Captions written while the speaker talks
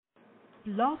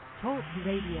Blog Talk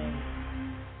Radio.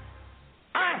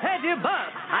 I hate you both.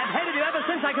 I've hated you ever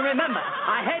since I can remember.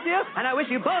 I hate you, and I wish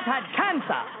you both had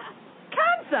cancer.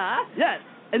 Cancer? Yes,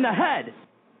 in the head.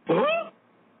 Huh?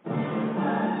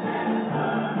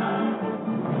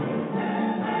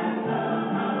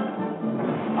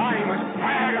 I'm as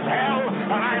tired as hell,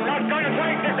 and I'm not going to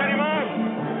take this anymore.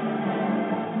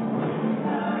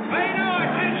 Pay no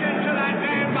attention to that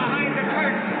man behind the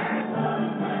curtain.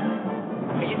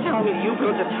 Are you telling me you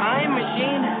built a time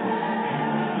machine?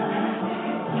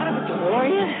 Out of a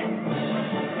DeLorean?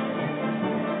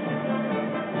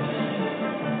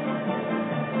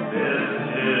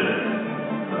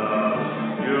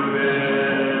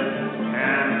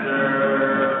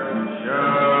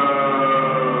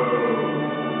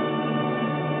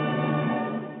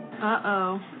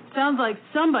 Uh-oh. Sounds like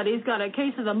somebody's got a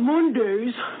case of the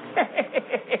Mondays.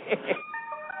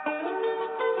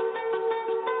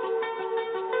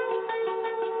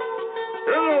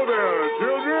 Hello there,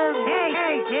 children.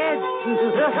 Hey, kids.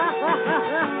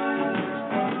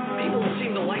 People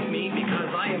seem to like me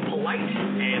because I am polite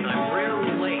and I'm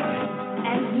rarely late.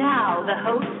 And now, the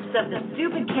hosts of the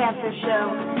Stupid Cancer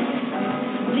Show,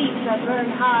 Lisa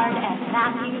Bernhard and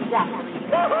Matthew Zachary.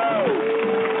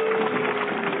 Woohoo!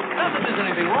 Not that there's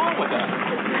anything wrong with that.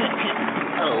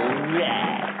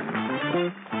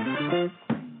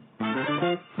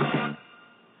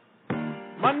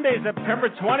 Monday, September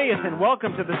 20th, and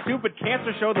welcome to the Stupid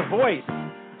Cancer Show, the voice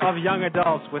of young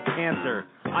adults with cancer.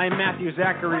 I'm Matthew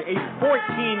Zachary, a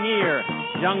 14-year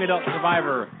young adult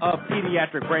survivor of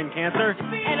pediatric brain cancer.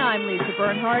 And I'm Lisa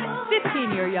Bernhard,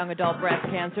 15-year young adult breast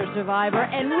cancer survivor,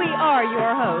 and we are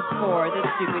your hosts for the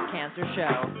Stupid Cancer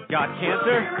Show. Got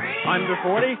cancer? Under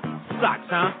 40? Sucks,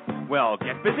 huh? Well,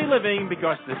 get busy living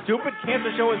because the Stupid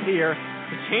Cancer Show is here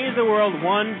to change the world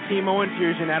one chemo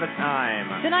infusion at a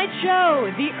time. Tonight's show,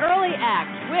 The Early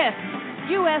Act with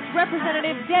U.S.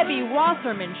 Representative Debbie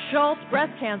Wasserman Schultz,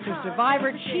 breast cancer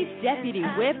survivor, Chief Deputy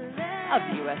Whip of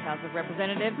the U.S. House of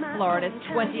Representatives, Florida's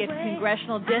 20th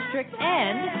Congressional District,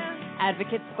 and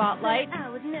Advocate Spotlight,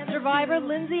 survivor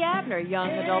Lindsay Abner, young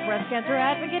adult breast cancer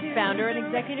advocate, founder and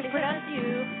executive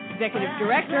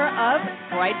director of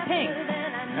Bright Pink.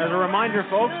 As a reminder,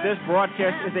 folks, this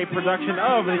broadcast is a production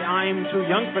of the I'm Too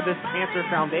Young for This Cancer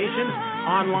Foundation,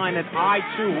 online at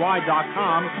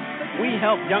i2y.com. We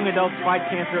help young adults fight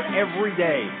cancer every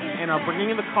day and are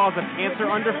bringing the cause of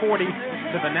cancer under 40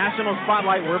 to the national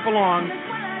spotlight where it belongs,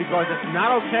 because it's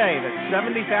not okay that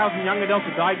 70,000 young adults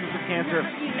are diagnosed with cancer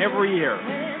every year.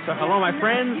 So hello, my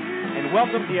friends, and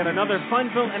welcome to yet another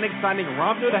fun-filled and exciting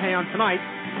romp through the hay on tonight's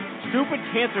Stupid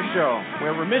Cancer Show,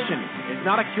 where remission is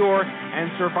not a cure and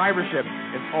survivorship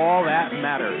is all that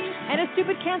matters. And a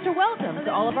Stupid Cancer welcome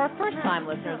to all of our first-time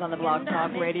listeners on the Blog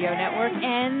Talk Radio Network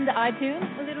and iTunes,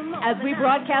 as we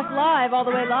broadcast all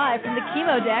the way live from the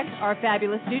Chemo Deck, our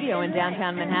fabulous studio in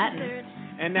downtown Manhattan.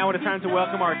 And now it is time to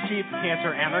welcome our Chief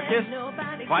Cancer Anarchist,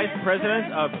 Vice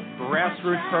President of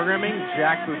Grassroots Programming,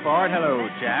 Jack Buffard. Hello,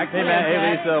 Jack. Hey, Matt.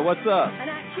 Hey, Lisa. What's up?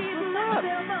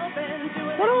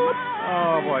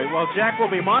 Oh, boy. Well, Jack will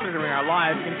be monitoring our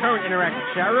live concurrent interactive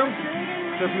chat room.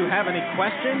 So if you have any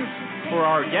questions for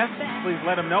our guests, please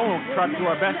let them know. We'll try to do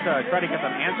our best to try to get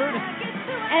them answered.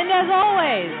 And as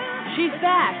always, she's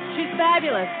back. She's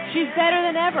fabulous. She's better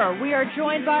than ever. We are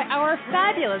joined by our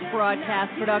fabulous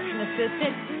broadcast production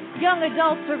assistant, young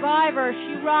adult survivor.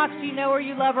 She rocks. You know her.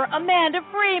 You love her. Amanda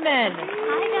Freeman.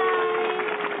 Hi,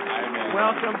 guys.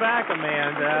 Welcome back,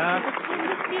 Amanda. We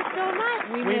missed you so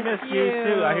much. We missed you,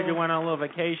 too. I heard you went on a little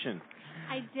vacation.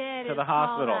 I did. To the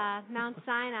hospital. Called, Mount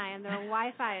Sinai, and their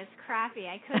Wi-Fi is crappy.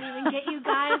 I couldn't even get you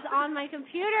guys on my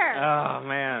computer. Oh,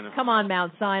 man. Come on,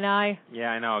 Mount Sinai. Yeah,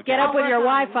 I know. Get up with your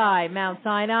Wi-Fi, Mount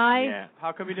Sinai. Yeah.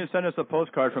 How come you didn't send us a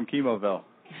postcard from Chemoville?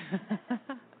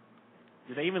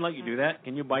 Did they even let you do that?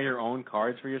 Can you buy your own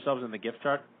cards for yourselves in the gift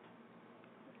card?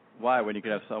 Why, when you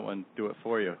could have someone do it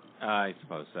for you? I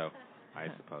suppose so.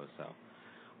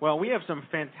 Well, we have some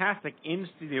fantastic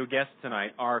in-studio guests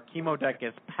tonight. Our chemo deck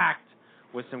is packed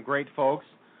with some great folks.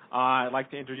 I'd like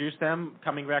to introduce them.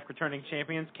 Coming back, returning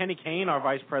champions, Kenny Kane, our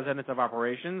Vice President of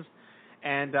Operations,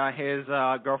 and his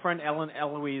girlfriend, Ellen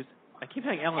Eloise. I keep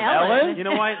saying Ellen. Ellen? You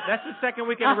know why? That's the second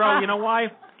week in a row. You know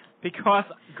why? Because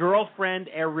girlfriend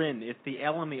Erin. It's the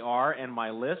L and the R and my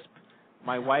lisp.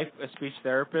 My wife, a speech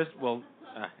therapist, will...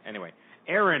 anyway.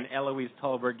 Erin Eloise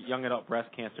Tullberg, young adult breast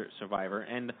cancer survivor,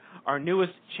 and our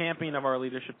newest champion of our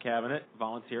leadership cabinet,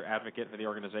 volunteer advocate for the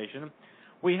organization.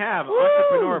 We have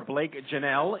entrepreneur Blake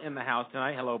Janelle in the house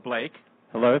tonight. Hello, Blake.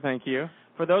 Hello, thank you.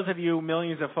 For those of you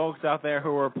millions of folks out there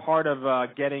who are part of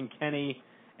getting Kenny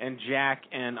and Jack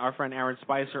and our friend Aaron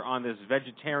Spicer on this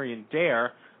vegetarian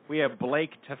dare. We have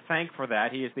Blake to thank for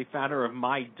that. He is the founder of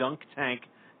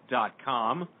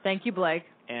MyDunkTank.com. Thank you, Blake.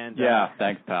 And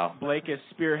thanks, pal. Blake is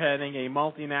spearheading a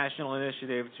multinational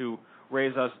initiative to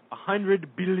raise us $100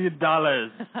 billion.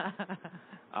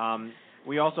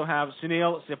 We also have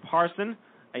Sunil Siparsan,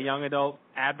 a young adult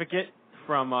advocate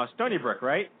from Stony Brook,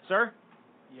 right, sir?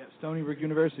 Yeah, Stony Brook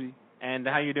University. And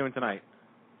how you doing tonight?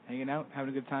 Hanging out,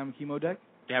 having a good time with Chemo Deck.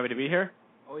 You happy to be here?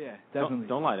 Oh, yeah, definitely.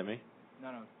 Don't lie to me.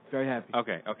 No, very happy.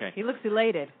 Okay. He looks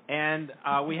elated. And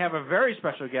we have a very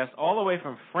special guest all the way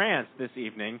from France this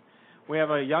evening. We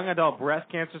have a young adult breast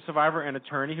cancer survivor and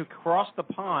attorney who crossed the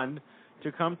pond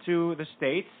to come to the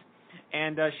States,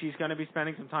 and she's going to be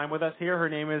spending some time with us here. Her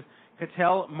name is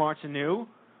Catel Martineau.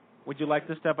 Would you like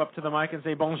to step up to the mic and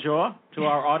say bonjour to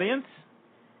our audience?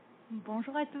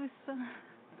 Bonjour à tous.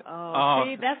 Oh,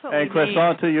 see, that's what we need. And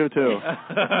croissant to you, too.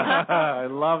 I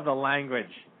love the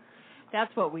language.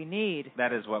 That's what we need.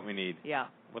 That is what we need. Yeah.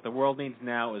 What the world needs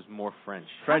now is more French.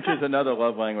 French is another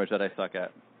love language that I suck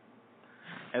at.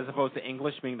 As opposed to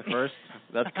English being the first?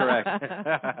 That's correct.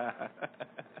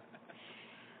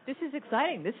 This is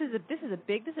exciting. This is a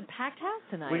packed house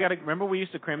tonight. We got to remember we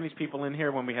used to cram these people in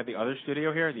here when we had the other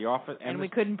studio here, the office, and we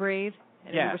couldn't breathe.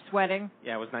 And we were sweating.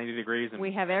 Yeah, it was 90 degrees. And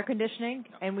we have air conditioning,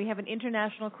 and we have an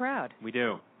international crowd. We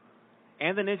do.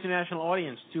 And an international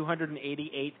audience,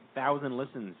 288,000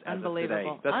 listens as of today.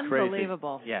 That's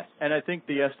Unbelievable. Crazy. Yes. And I think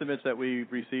the estimates that we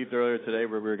received earlier today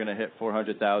were we were going to hit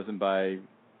 400,000 by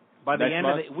the next end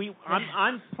month. of the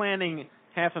I'm planning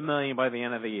 500,000 by the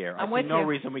end of the year. I see no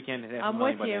reason we can't hit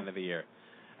 500,000 by the end of the year.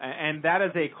 And that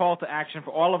is a call to action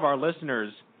for all of our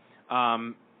listeners.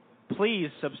 Please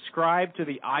subscribe to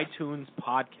the iTunes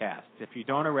podcast. If you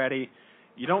don't already,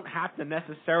 you don't have to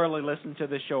necessarily listen to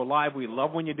the show live. We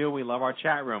love when you do. We love our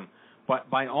chat room. But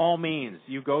by all means,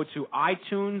 you go to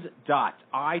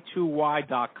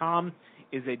itunes.i2y.com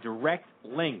is a direct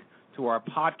link to our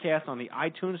podcast on the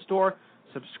iTunes store.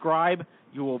 Subscribe.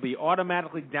 You will be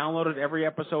automatically downloaded every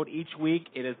episode each week.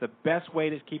 It is the best way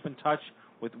to keep in touch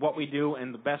with what we do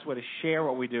and the best way to share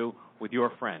what we do with your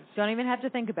friends. Don't even have to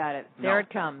think about it. There it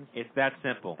comes. It's that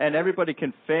simple. And everybody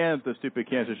can fan the Stupid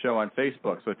Cancer Show on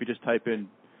Facebook. So if you just type in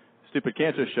Stupid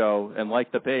Cancer Show and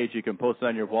like the page, you can post it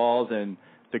on your walls, and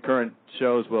the current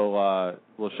shows will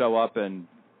show up and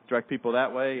direct people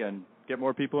that way and get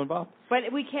more people involved.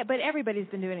 But we can't. But everybody's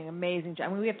been doing an amazing job.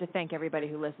 I mean, we have to thank everybody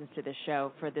who listens to this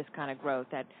show for this kind of growth.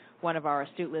 That one of our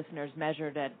astute listeners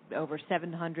measured at over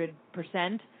 700%.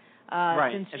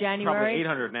 Since January. Probably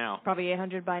 800 now. Probably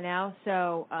 800 by now.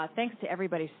 So thanks to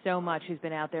everybody so much who's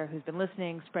been out there, who's been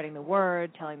listening, spreading the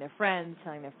word, telling their friends,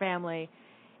 telling their family.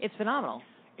 It's phenomenal.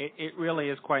 It really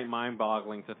is quite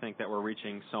mind-boggling to think that we're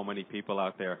reaching so many people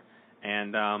out there.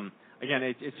 And, again,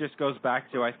 it just goes back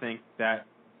to, I think, that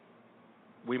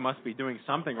we must be doing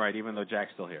something right, even though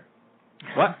Jack's still here.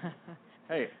 What?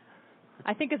 Hey.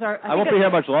 I think it's our. I won't be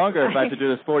here much longer if I have to do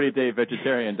this 40-day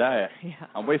vegetarian diet. Yeah.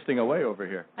 I'm wasting away over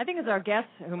here. I think it's our guests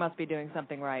who must be doing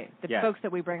something right. The yes. folks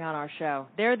that we bring on our show.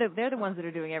 They're the ones that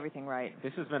are doing everything right.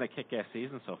 This has been a kick-ass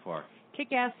season so far.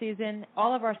 Kick-ass season.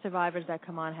 All of our survivors that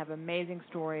come on have amazing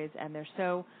stories, and they're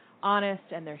so honest,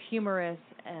 and they're humorous,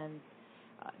 and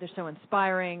they're so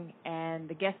inspiring. And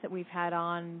the guests that we've had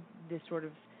on, this sort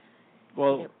of.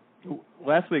 Well,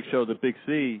 last week's show, the Big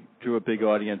C, drew a big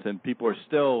audience, and people are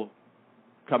still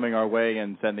coming our way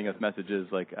and sending us messages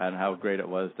on how great it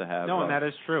was to have. No, and that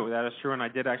is true. That is true, and I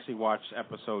did actually watch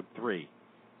episode 3,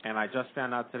 and I just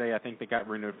found out today I think they got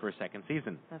renewed for a second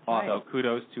season. That's right. So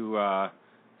kudos to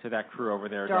that crew over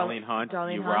there, Darlene Hunt.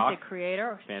 Darlene you Hunt, rock. the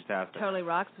creator. Fantastic. Totally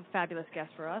rocks. A fabulous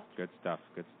guest for us. Good stuff.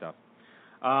 Good stuff.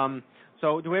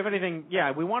 So do we have anything?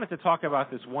 Yeah, we wanted to talk about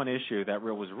this one issue that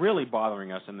was really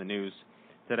bothering us in the news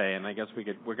today, and I guess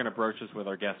we're going to broach this with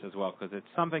our guests as well, because it's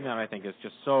something that I think is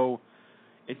just so.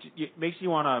 It makes you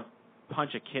want to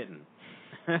punch a kitten.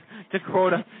 to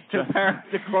quote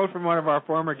from one of our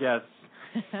former guests,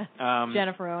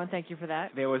 Jennifer Owen. Thank you for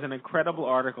that. There was an incredible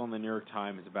article in the New York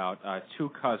Times about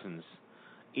two cousins,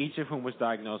 each of whom was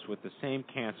diagnosed with the same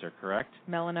cancer. Correct?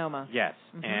 Melanoma. Yes.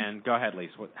 Mm-hmm. And go ahead,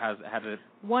 Lise. How did it?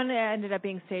 One ended up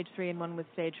being stage 3 and one was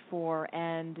stage 4,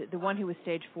 and the one who was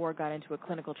stage 4 got into a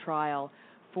clinical trial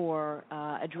for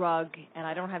a drug, and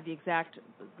I don't have the exact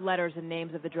letters and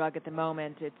names of the drug at the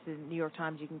moment. It's in New York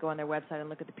Times. You can go on their website and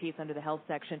look at the piece under the health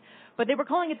section. But they were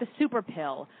calling it the super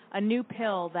pill, a new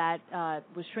pill that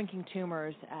was shrinking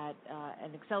tumors at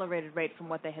an accelerated rate from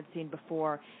what they had seen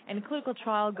before. And a clinical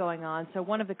trial going on. So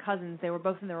one of the cousins, they were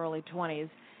both in their early 20s,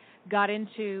 got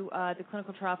into the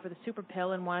clinical trial for the super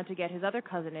pill and wanted to get his other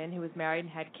cousin in, who was married and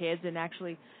had kids, and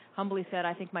actually humbly said,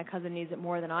 I think my cousin needs it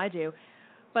more than I do.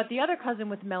 But the other cousin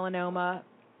with melanoma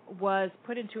was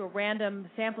put into a random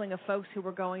sampling of folks who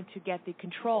were going to get the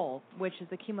control, which is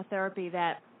the chemotherapy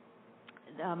that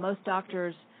most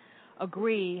doctors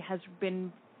agree has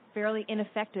been fairly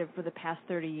ineffective for the past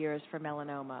 30 years for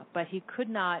melanoma. But he could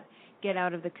not get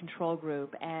out of the control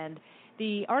group. And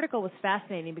the article was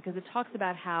fascinating because it talks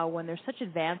about how when there's such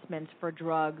advancements for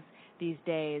drugs these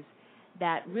days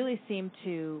that really seem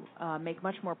to make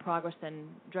much more progress than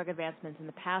drug advancements in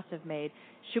the past have made,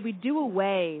 should we do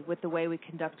away with the way we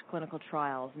conduct clinical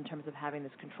trials in terms of having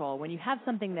this control? When you have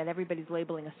something that everybody's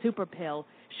labeling a super pill,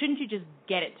 shouldn't you just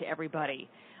get it to everybody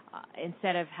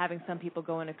instead of having some people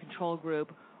go in a control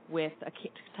group with a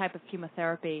type of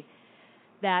chemotherapy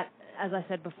that, as I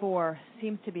said before,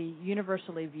 seems to be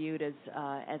universally viewed as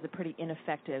a pretty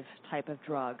ineffective type of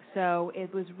drug? So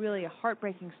it was really a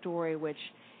heartbreaking story, which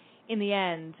in the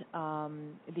end,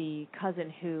 the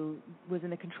cousin who was in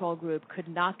the control group could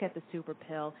not get the super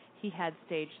pill. He had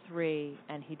stage 3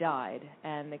 and he died.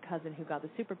 And the cousin who got the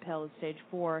super pill is stage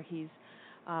 4. He's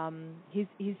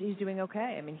doing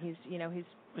okay. I mean, he's.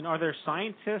 And are there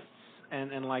scientists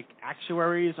and like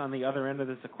actuaries on the other end of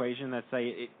this equation that say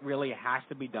it really has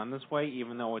to be done this way,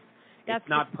 even though it's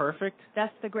not perfect?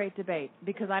 That's the great debate,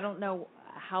 because I don't know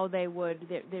how they would.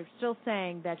 They're still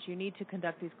saying that you need to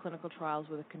conduct these clinical trials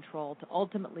with a control to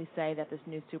ultimately say that this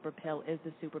new super pill is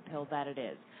the super pill that it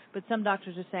is. But some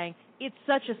doctors are saying it's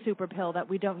such a super pill that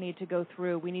we don't need to go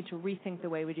through. We need to rethink the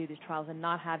way we do these trials and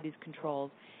not have these controls.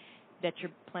 That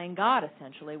you're playing God,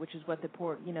 essentially, which is what the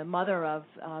poor, mother of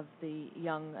the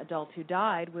young adult who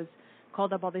died was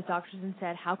called up all these doctors and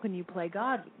said, how can you play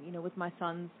God, with my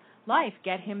son's life?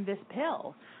 Get him this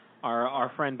pill.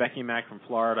 Our friend Becky Mack from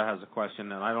Florida has a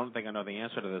question, and I don't think I know the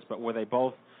answer to this, but were they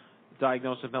both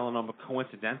diagnosed with melanoma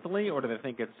coincidentally, or do they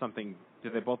think it's something?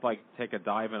 Did they both take a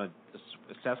dive in a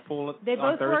cesspool they on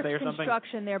both Thursday worked or something?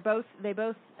 Construction. They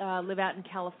both live out in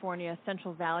California.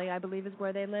 Central Valley, I believe, is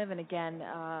where they live. And again,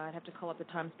 I'd have to call up the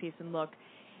Times piece and look.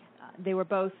 They were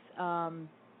both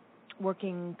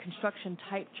working construction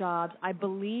type jobs. I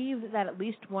believe that at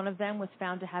least one of them was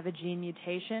found to have a gene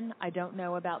mutation. I don't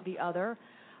know about the other.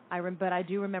 But I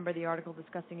do remember the article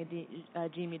discussing a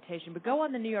gene mutation. But go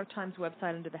on the New York Times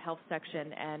website under the health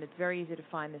section, and it's very easy to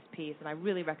find this piece. And I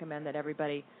really recommend that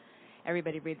everybody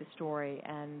read the story,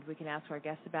 and we can ask our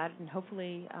guests about it, and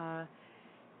hopefully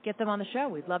get them on the show.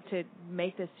 We'd love to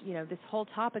make this, this whole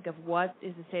topic of what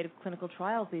is the state of clinical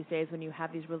trials these days when you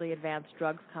have these really advanced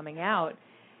drugs coming out,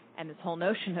 and this whole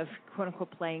notion of quote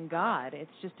unquote playing God. It's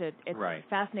just right.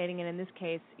 Fascinating, and in this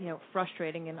case,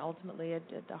 frustrating, and ultimately a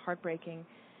heartbreaking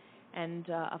end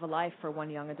of a life for one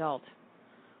young adult.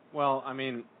 Well, I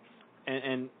mean,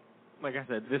 and like I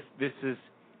said, this is,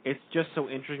 it's just so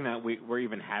interesting that we're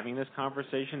even having this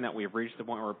conversation, that we've reached the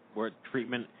point where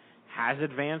treatment has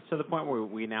advanced to the point where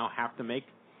we now have to make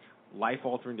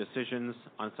life-altering decisions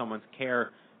on someone's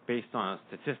care based on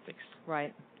statistics.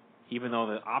 Right. Even though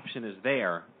the option is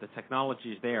there, the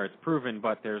technology is there, it's proven,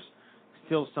 but there's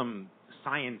still some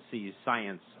science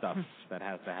stuff that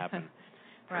has to happen.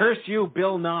 Right. Curse you,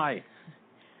 Bill Nye.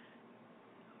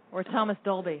 Or Thomas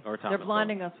Dolby. They're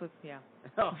blinding us with,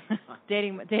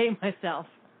 dating myself.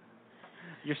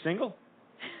 You're single?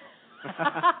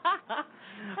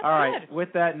 All right.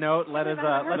 With that note, let us.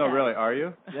 No, really, are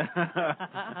you?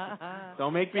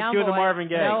 Don't make me cue the Marvin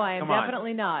Gaye. No, I am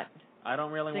definitely not. I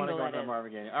don't really want to go to the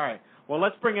Marvin Gaye. All right. Well,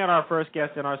 let's bring out our first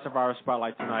guest in our Survivor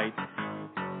Spotlight tonight.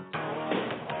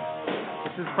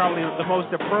 This is probably the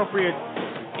most appropriate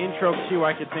intro cue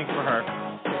I could think for her,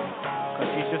 because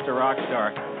she's just a rock star.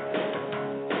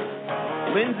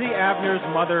 Lindsay Abner's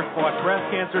mother fought breast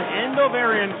cancer and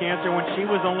ovarian cancer when she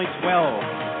was only 12.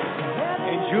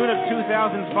 In June of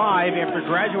 2005, after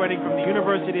graduating from the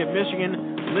University of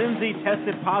Michigan, Lindsay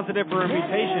tested positive for a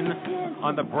mutation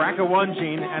on the BRCA1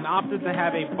 gene and opted to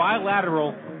have a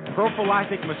bilateral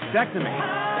prophylactic mastectomy.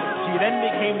 She then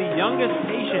became the youngest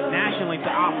patient nationally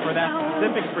to opt for that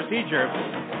specific procedure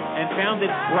and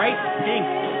founded Bright Pink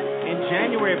in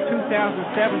January of 2007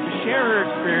 to share her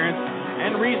experience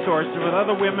and resources with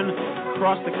other women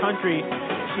across the country.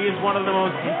 She is one of the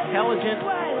most intelligent,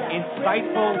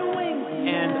 insightful,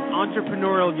 and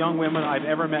entrepreneurial young women I've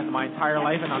ever met in my entire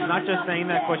life, and I'm not just saying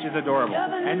that because she's adorable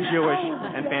and Jewish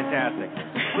and fantastic.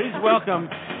 Please welcome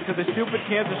to the Stupid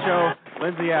Cancer Show,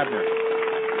 Lindsay Abner.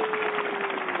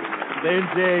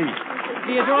 Lindsay.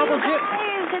 The adorable Jew.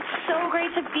 Guys, it's so great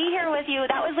to be here with you.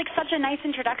 That was like such a nice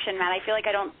introduction, Matt. I feel like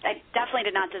I definitely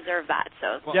did not deserve that.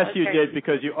 So yes, you did,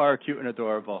 because you are cute and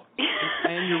adorable.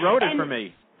 And you wrote it for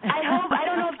me. I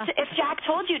don't know if Jack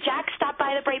told you. Jack stopped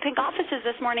by the Bright Pink offices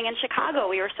this morning in Chicago.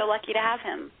 We were so lucky to have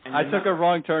him. I took a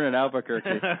wrong turn in Albuquerque.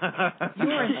 You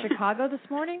were in Chicago this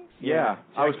morning? Yeah.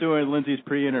 I was doing Lindsay's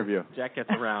pre-interview. Jack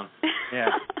gets around. Yeah.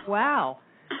 Wow.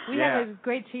 We have a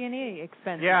great T&E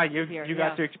expense. Yeah, here. you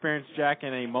got to experience Jack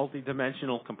in a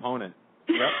multi-dimensional component.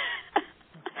 Yep.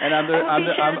 And I'm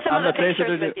the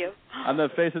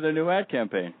face of the new ad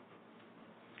campaign.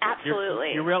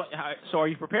 Absolutely. So are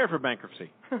you prepared for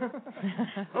bankruptcy? He's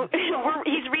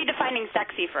redefining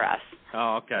sexy for us.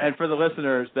 Oh, okay. And for the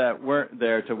listeners that weren't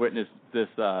there to witness this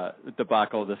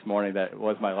debacle this morning that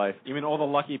was my life. You mean all the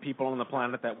lucky people on the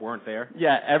planet that weren't there?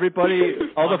 Yeah, everybody,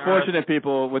 all the fortunate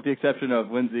people, with the exception of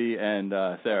Lindsay and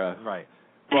Sarah. Right.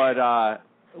 But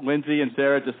Lindsay and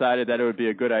Sarah decided that it would be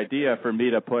a good idea for me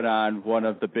to put on one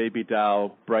of the baby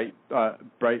doll bright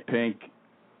pink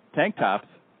tank tops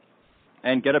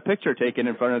and get a picture taken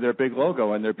in front of their big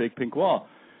logo and their big pink wall.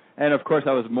 And, of course,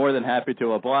 I was more than happy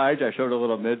to oblige. I showed a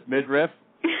little midriff.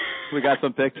 We got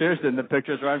some pictures, and the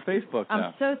pictures are on Facebook now.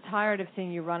 I'm so tired of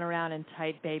seeing you run around in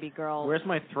tight baby girl. Where's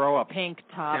my throw-up? Pink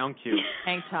top. Sound cute.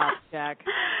 Tank top, Jack.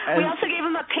 We also gave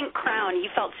him a pink crown. You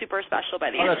felt super special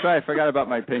by the end. Oh, that's right. I forgot about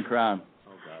my pink crown.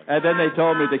 Oh, God. And then they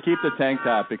told me to keep the tank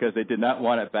top because they did not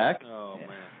want it back. Oh, man.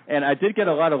 And I did get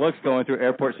a lot of looks going through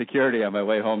airport security on my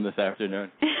way home this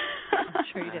afternoon. I'm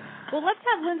sure you did. Well, let's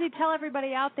have Lindsay tell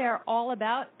everybody out there all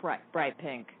about Bright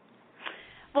Pink.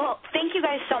 Well, thank you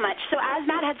guys so much. So as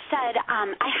Matt had said,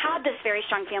 I had this very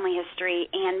strong family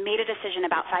history and made a decision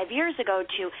about 5 years ago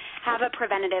to have a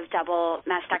preventative double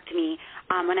mastectomy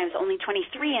when I was only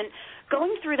 23. And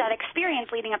going through that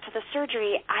experience leading up to the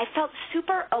surgery, I felt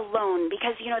super alone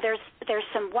because, you know, there's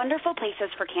some wonderful places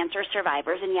for cancer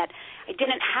survivors, and yet I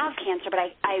didn't have cancer, but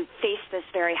I faced this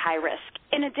very high risk.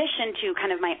 In addition to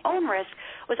kind of my own risk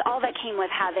was all that came with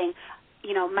having,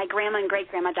 you know, my grandma and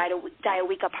great-grandma die a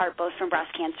week apart, both from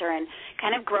breast cancer, and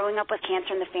kind of growing up with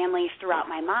cancer in the family throughout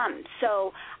my mom.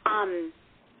 So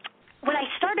when I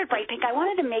started Bright Pink, I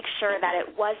wanted to make sure that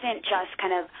it wasn't just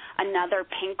kind of another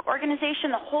pink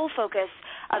organization. The whole focus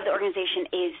of the organization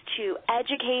is to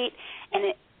educate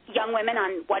young women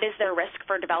on what is their risk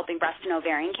for developing breast and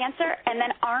ovarian cancer, and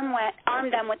then arm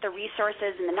them with the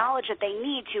resources and the knowledge that they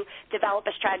need to develop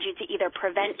a strategy to either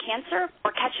prevent cancer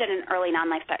or catch it in an early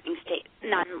non-life-threatening stage.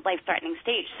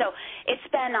 So it's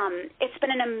been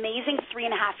an amazing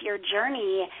 3.5-year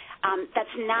journey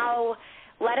that's now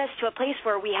led us to a place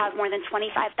where we have more than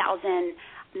 25,000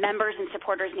 members and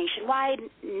supporters nationwide,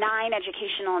 9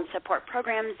 educational and support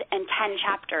programs, and 10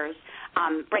 chapters,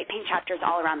 Bright Pink chapters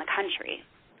all around the country.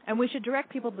 And we should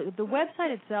direct people, the website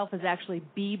itself is actually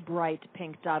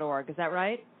bebrightpink.org, is that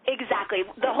right? Exactly.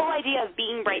 The whole idea of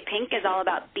being Bright Pink is all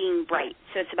about being bright.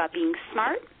 So it's about being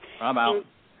smart, I'm out.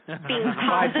 being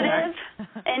positive,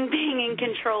 and being in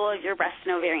control of your breast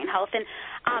and ovarian health. And,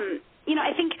 you know,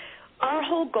 I think our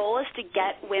whole goal is to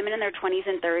get women in their 20s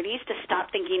and 30s to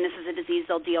stop thinking this is a disease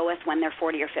they'll deal with when they're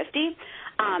 40 or 50.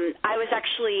 I was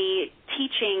actually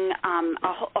teaching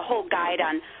a whole guide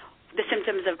on the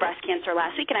symptoms of breast cancer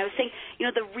last week, and I was saying, you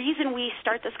know, the reason we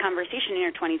start this conversation in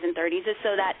your 20s and 30s is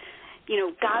so that, you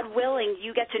know, God willing,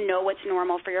 you get to know what's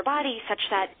normal for your body, such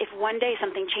that if one day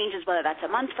something changes, whether that's a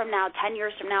month from now, 10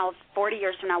 years from now, 40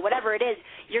 years from now, whatever it is,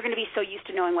 you're going to be so used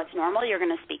to knowing what's normal, you're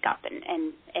going to speak up and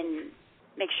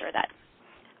make sure that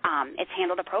it's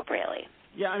handled appropriately.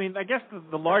 Yeah, I mean, I guess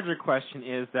the larger question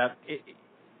is that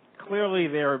clearly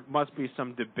there must be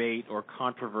some debate or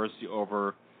controversy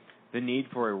over the need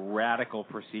for a radical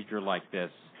procedure like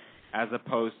this, as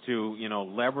opposed to, you know,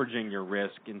 leveraging your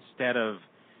risk instead of,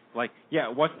 like, yeah,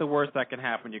 what's the worst that can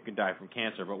happen? You can die from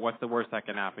cancer. But what's the worst that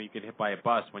can happen? You get hit by a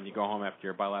bus when you go home after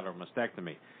your bilateral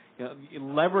mastectomy. You know,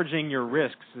 leveraging your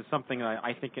risks is something that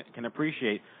I think it can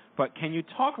appreciate. But can you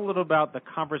talk a little about the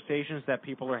conversations that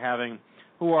people are having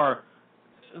who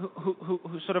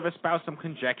sort of espouse some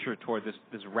conjecture toward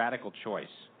this radical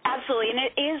choice? Absolutely, and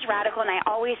it is radical, and I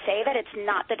always say that it's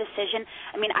not the decision.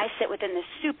 I mean, I sit within this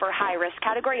super high-risk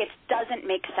category. It doesn't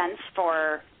make sense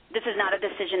this is not a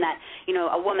decision that, you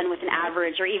know, a woman with an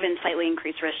average or even slightly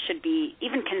increased risk should be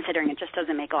even considering. It just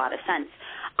doesn't make a lot of sense.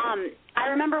 I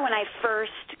remember when I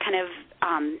first kind of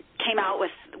came out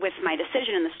with my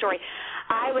decision in the story,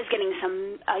 I was getting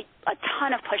a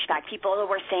ton of pushback. People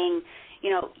were saying,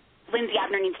 you know, Lindsay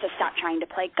Abner needs to stop trying to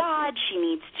play God. She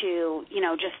needs to,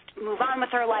 just move on with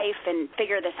her life and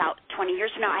figure this out 20 years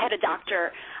from now. I had a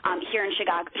doctor here in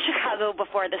Chicago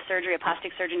before the surgery, a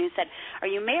plastic surgeon, who said, "Are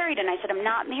you married?" And I said, "I'm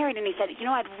not married." And he said,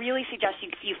 "I'd really suggest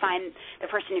you find the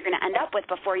person you're going to end up with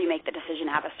before you make the decision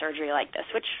to have a surgery like this,"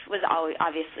 which was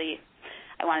obviously,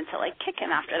 I wanted to, kick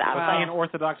him after that. Was he an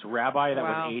Orthodox rabbi that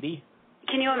was 80?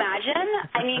 Can you imagine?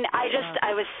 I mean,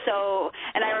 I was so,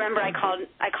 and I remember I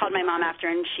called my mom after,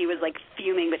 and she was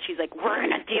fuming, but she's like, "We're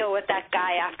gonna deal with that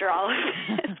guy after all of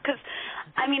this," because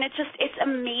I mean, it's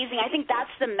amazing. I think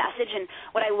that's the message, and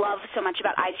what I love so much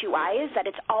about I2Y is that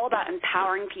it's all about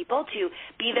empowering people to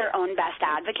be their own best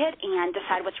advocate and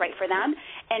decide what's right for them,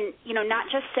 and not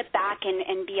just sit back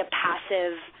and be a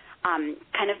passive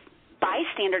kind of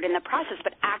bystander in the process,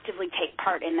 but actively take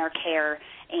part in their care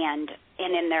and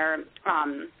in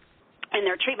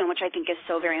their treatment, which I think is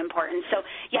so very important. So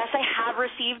yes, I have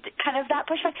received kind of that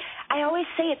pushback. I always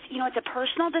say it's a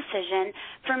personal decision.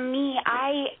 For me,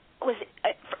 I was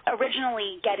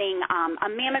originally getting a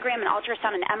mammogram, an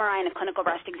ultrasound, an MRI, and a clinical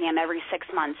breast exam every 6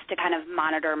 months to kind of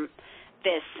monitor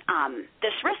this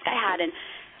risk I had. And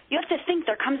you have to think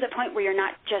there comes a point where you're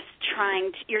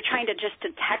trying to just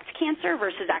detect cancer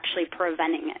versus actually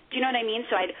preventing it. Do you know what I mean?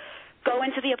 So I'd go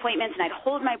into the appointments and I'd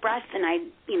hold my breath and I'd,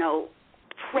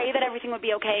 pray that everything would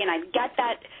be okay, and I'd get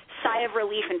that sigh of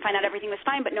relief and find out everything was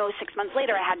fine, but no, 6 months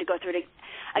later I had to go through it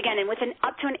again. And with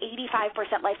up to an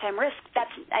 85% lifetime risk,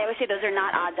 I always say those are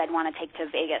not odds I'd want to take to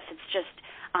Vegas. It's just,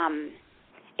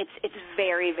 it's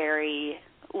very, very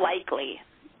likely,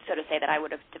 so to say, that I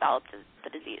would have developed the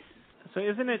disease. So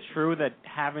isn't it true that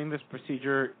having this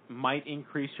procedure might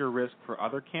increase your risk for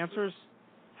other cancers?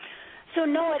 So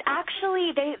no, it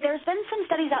actually, there's been some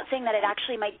studies out saying that it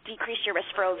actually might decrease your risk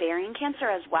for ovarian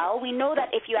cancer as well. We know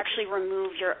that if you actually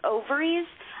remove your ovaries,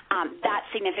 that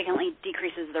significantly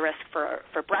decreases the risk for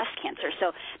breast cancer.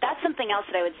 So that's something else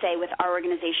that I would say with our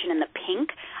organization in the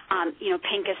PINK.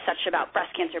 PINK is such about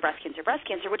breast cancer,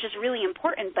 which is really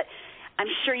important, but I'm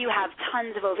sure you have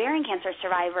tons of ovarian cancer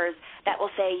survivors that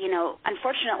will say,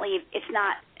 unfortunately,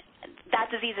 that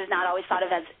disease is not always thought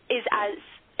of as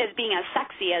being as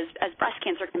sexy as breast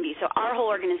cancer can be. So our whole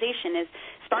organization is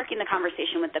sparking the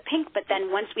conversation with the PINK, but then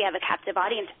once we have a captive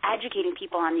audience, educating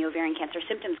people on the ovarian cancer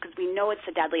symptoms, because we know it's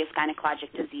the deadliest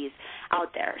gynecologic disease out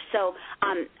there. So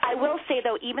I will say,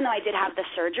 though, even though I did have the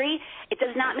surgery, it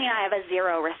does not mean I have a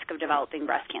zero risk of developing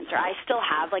breast cancer. I still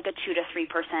have a 2 to 3%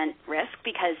 risk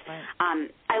because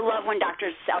I love when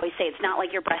doctors always say it's not like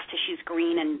your breast tissue's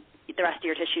green and the rest of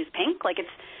your tissue's pink.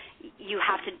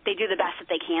 They do the best that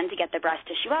they can to get the breast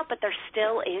tissue out, but there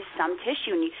still is some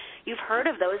tissue. And you've heard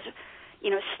of those,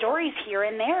 stories here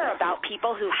and there about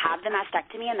people who have the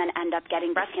mastectomy and then end up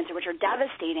getting breast cancer, which are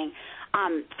devastating.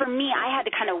 For me, I had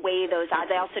to kind of weigh those odds.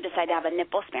 I also decided to have a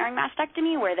nipple-sparing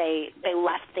mastectomy where they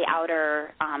left the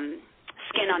outer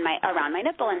skin around my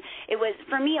nipple. And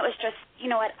for me, it was just,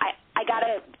 I got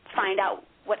to find out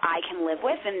what I can live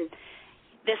with. And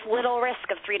this little risk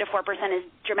of 3 to 4% is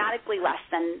dramatically less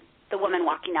than the woman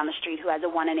walking down the street who has a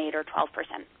 1 in 8 or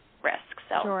 12% risk.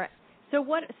 So sure.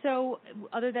 So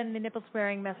other than the nipple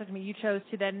sparing mastectomy, you chose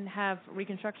to then have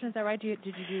reconstruction. Is that right? Did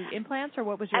you do implants, or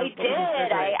what was your? I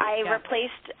did. I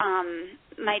replaced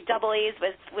my double A's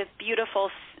with beautiful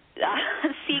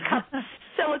C-cup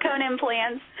silicone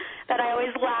implants that I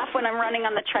always laugh when I'm running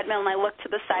on the treadmill and I look to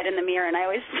the side in the mirror and I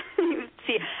always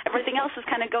see everything else is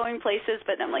kind of going places,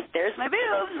 but I'm like, there's my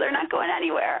boobs. They're not going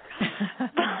anywhere.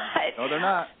 But no, they're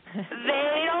not.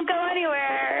 They don't go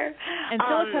anywhere. And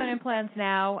silicone implants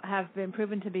now have been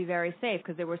proven to be very safe,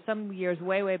 because there were some years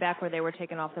way back where they were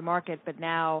taken off the market, but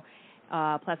now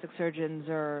plastic surgeons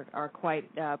are quite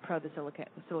pro the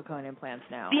silicone implants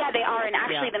now. Yeah, they are, and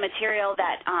actually the material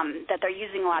that they're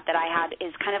using a lot that I had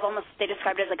is kind of almost, they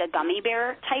described it as like a gummy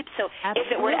bear type. So if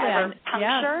it were to ever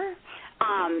puncture,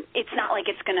 it's not like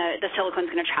the silicone's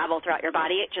gonna travel throughout your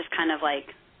body. It just kind of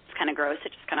it's kind of gross.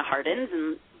 It just kind of hardens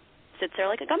and sits there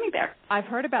like a gummy bear. I've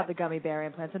heard about the gummy bear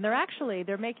implants, and they're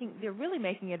really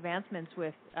making advancements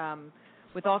with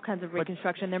all kinds of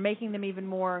reconstruction. They're making them even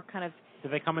more kind of. Do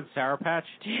they come in Sour Patch?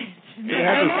 I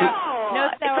know. No,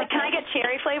 it's like, can I get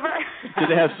cherry flavor? Do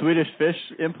they have Swedish fish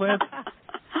implants?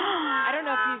 I don't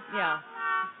know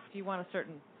if you want a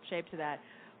certain shape to that.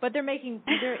 But they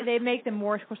make them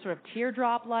more sort of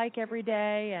teardrop-like every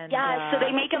day, and so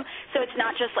they make them so it's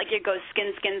not just like it goes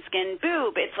skin,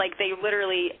 boob. It's like they're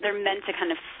meant to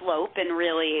kind of slope and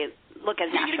really look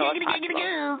as natural as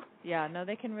possible. Yeah, no,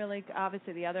 they can really.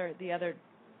 Obviously, the other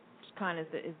kind is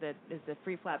the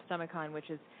free flap stomach kind,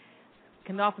 which is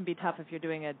can often be tough if you're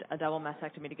doing a double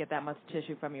mastectomy to get that much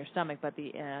tissue from your stomach. But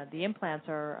the implants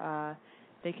are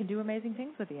they can do amazing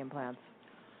things with the implants.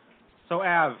 So,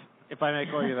 Av, if I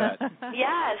may call you that.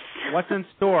 Yes. What's in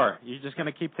store? You just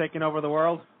going to keep taking over the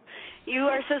world? You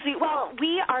are so sweet. Well,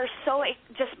 we are so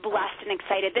just blessed and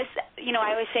excited. This,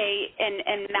 I always say,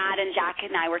 and Matt and Jack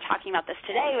and I were talking about this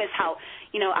today, was how,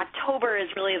 October is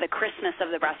really the Christmas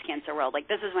of the breast cancer world. Like,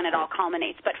 this is when it all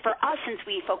culminates. But for us, since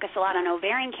we focus a lot on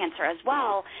ovarian cancer as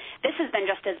well, this has been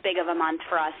just as big of a month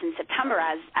for us in September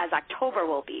as October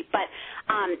will be. But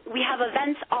we have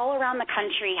events all around the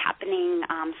country happening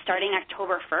starting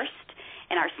October 1st.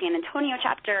 In our San Antonio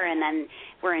chapter, and then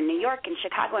we're in New York and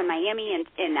Chicago and Miami and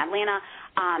in Atlanta.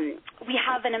 We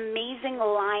have an amazing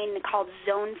line called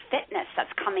Zone Fitness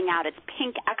that's coming out. It's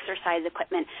pink exercise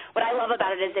equipment. What I love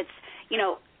about it is it's,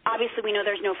 obviously we know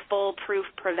there's no foolproof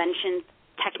prevention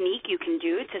technique you can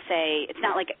do to say it's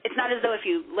not as though if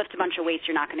you lift a bunch of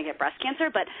weights you're not going to get breast cancer,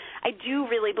 but I do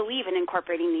really believe in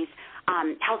incorporating these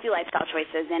healthy lifestyle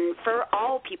choices and for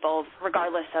all people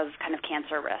regardless of kind of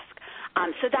cancer risk.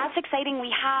 So that's exciting.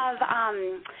 We have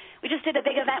we just did a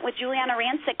big event with Juliana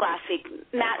Rancic last week.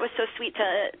 Matt was so sweet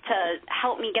to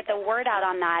help me get the word out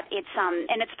on that. It's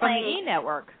and it's playing from the E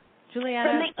Network.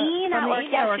 Juliana from the E Network.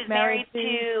 Yes, she's married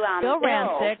to Bill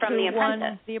Rancic, from who The Apprentice.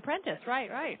 won The Apprentice.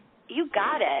 Right. You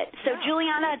got it. So yeah.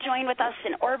 Juliana joined with us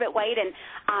in Orbit White, and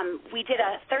we did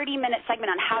a 30-minute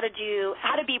segment on how to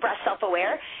be breast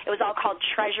self-aware. It was all called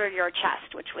Treasure Your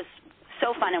Chest, which was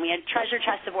so fun, and we had treasure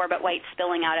chests of Orbit White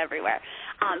spilling out everywhere.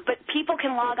 But people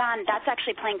can log on. That's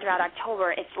actually playing throughout October.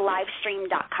 It's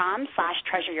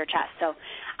livestream.com/treasureyourchest. So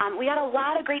we got a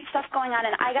lot of great stuff going on,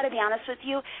 and I got to be honest with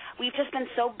you, we've just been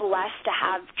so blessed to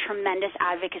have tremendous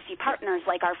advocacy partners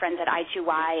like our friends at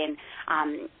I2Y, and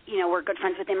we're good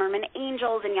friends with Immerman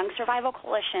Angels and Young Survival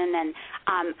Coalition, and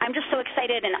I'm just so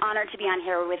excited and honored to be on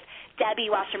here with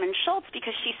Debbie Wasserman Schultz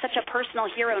because she's such a personal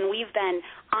hero, and we've been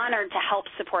honored to help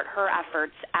support her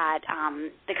efforts at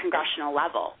the congressional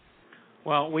level.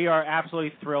 Well, we are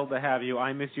absolutely thrilled to have you.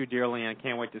 I miss you dearly and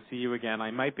can't wait to see you again. I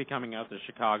might be coming out to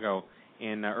Chicago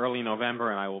in early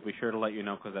November, and I will be sure to let you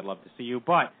know because I'd love to see you.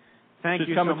 But thank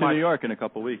you so much. Just coming to New York in a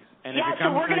couple weeks. And yeah, so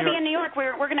we're going to be in New York.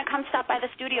 We're going to come stop by the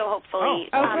studio, hopefully.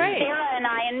 Oh, great. Sarah and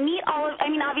I, and meet all of,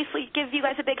 obviously give you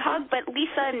guys a big hug, but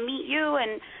Lisa and meet you.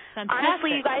 And fantastic.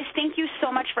 Honestly, you guys, thank you so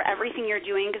much for everything you're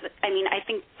doing because, I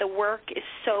think the work is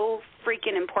so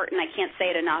freaking important. I can't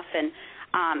say it enough. And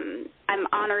I'm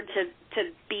honored to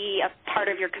be a part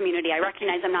of your community. I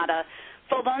recognize I'm not a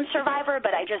full-blown survivor,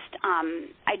 but I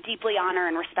deeply honor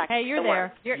and respect the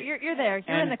work. You're there.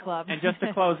 You're in the club. And just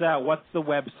to close out, what's the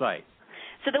website?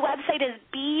 So the website is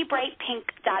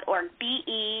bebrightpink.org,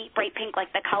 B-E, brightpink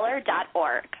like the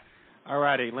color.org. All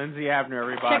righty, Lindsay Abner,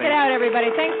 everybody. Check it out,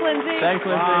 everybody. Thanks, Lindsay. Thanks,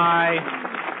 Lindsay. Bye.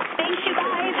 Thanks, you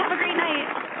guys. Have a great night.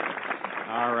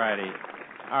 All righty.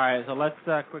 All right, so let's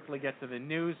quickly get to the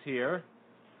news here.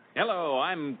 Hello,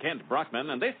 I'm Kent Brockman,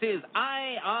 and this is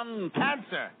Eye on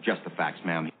Cancer. Just the facts,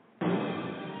 ma'am.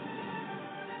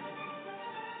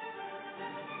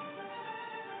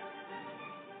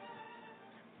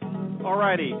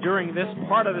 Alrighty, during this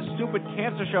part of the Stupid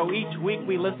Cancer Show, each week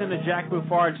we listen to Jack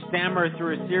Buffard stammer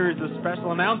through a series of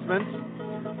special announcements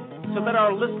so that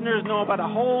our listeners know about a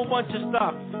whole bunch of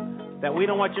stuff that we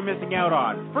don't want you missing out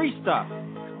on. Free stuff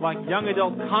like young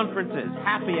adult conferences,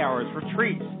 happy hours,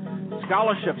 retreats,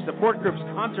 scholarships, support groups,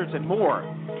 concerts, and more.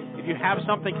 If you have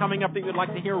something coming up that you'd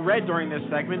like to hear read during this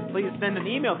segment, please send an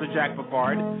email to Jack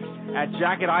Buffard at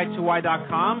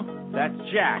jack@i2y.com. That's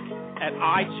Jack at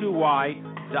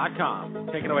i2y.com.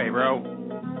 Take it away, bro.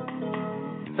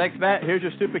 Thanks, Matt. Here's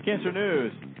your Stupid Cancer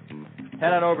News.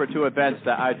 Head on over to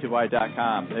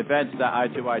events.i2y.com.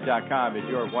 Events.i2y.com is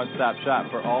your one-stop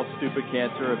shop for all stupid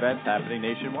cancer events happening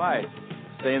nationwide.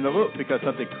 Stay in the loop because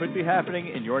something could be happening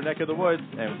in your neck of the woods,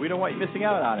 and we don't want you missing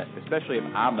out on it, especially if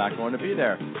I'm not going to be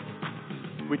there.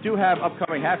 We do have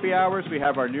upcoming happy hours. We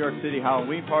have our New York City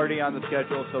Halloween party on the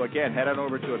schedule. So, again, head on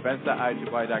over to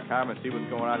events.i2y.com and see what's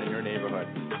going on in your neighborhood.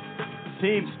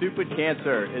 Team Stupid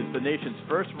Cancer is the nation's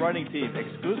first running team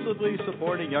exclusively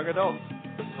supporting young adults.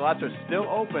 Slots are still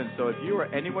open, so if you or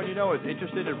anyone you know is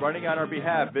interested in running on our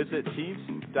behalf, visit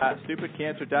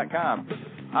teams.stupidcancer.com.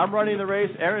 I'm running the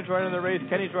race, Aaron's running the race,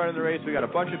 Kenny's running the race. We got a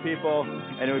bunch of people,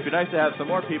 and it would be nice to have some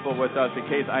more people with us in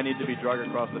case I need to be dragged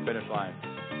across the finish line.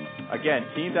 Again,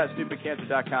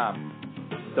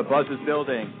 team.stupidcancer.com. The buzz is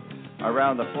building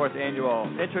around the 4th Annual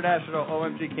International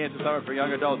OMG Cancer Summit for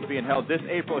Young Adults being held this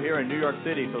April here in New York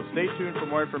City. So stay tuned for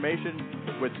more information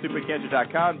with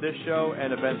stupidcancer.com, this show,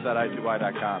 and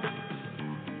events.i2y.com.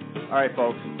 All right,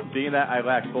 folks, being that I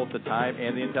lack both the time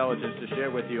and the intelligence to share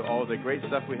with you all the great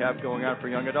stuff we have going on for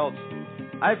young adults,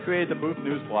 I've created the Booth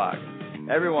News blog.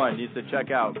 Everyone needs to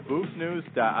check out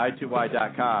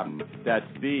boofnews.i2y.com. That's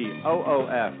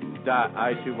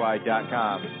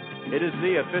BOOF.i2y.com. It is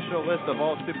the official list of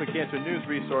all Stupid Cancer news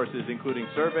resources, including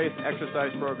surveys,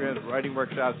 exercise programs, writing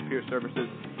workshops, peer services,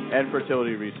 and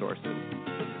fertility resources.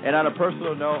 And on a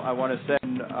personal note, I want to send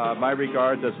my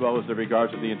regards, as well as the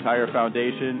regards of the entire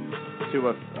foundation,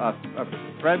 to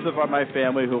friends of my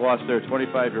family who lost their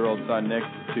 25-year-old son, Nick,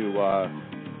 to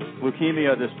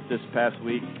leukemia this past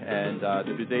week. And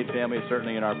the Buzade family is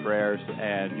certainly in our prayers,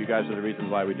 and you guys are the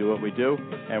reason why we do what we do.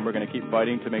 And we're going to keep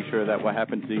fighting to make sure that what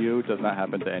happened to you does not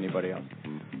happen to anybody else.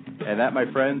 And that, my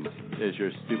friends, is your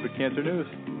Stupid Cancer News.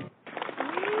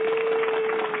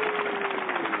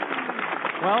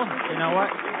 Well, you know what?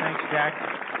 Thanks, Jack.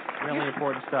 Really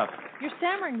important stuff. Your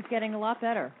stammering's getting a lot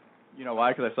better. You know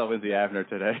why? Because I saw Lindsay Avner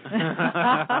today.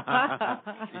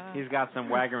 He's got some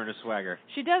wagger and a swagger.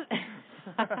 She does.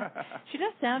 She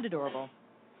does sound adorable.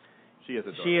 She is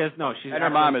adorable. She is. No, she's. And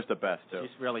her mom is the best too.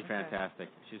 She's really fantastic.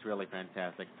 She's really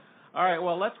fantastic. All right.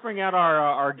 Well, let's bring out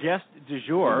our guest du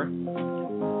jour.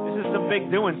 This is some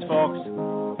big doings, folks.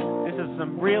 This is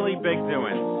some really big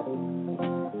doings.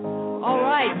 All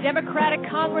right, Democratic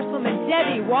Congresswoman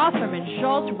Debbie Wasserman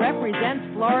Schultz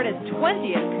represents Florida's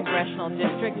 20th congressional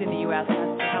district in the U.S.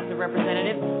 House of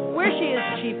Representatives, where she is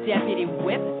Chief Deputy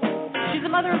Whip. She's a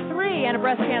mother of three and a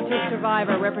breast cancer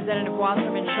survivor. Representative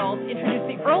Wasserman Schultz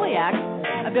introduced the Early Act,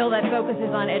 a bill that focuses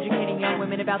on educating young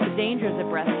women about the dangers of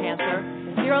breast cancer.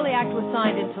 The Early Act was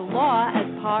signed into law as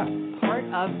part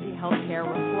of the health care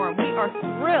reform. We are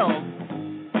thrilled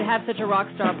to have such a rock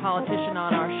star politician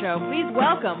on our show. Please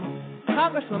welcome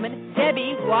Congresswoman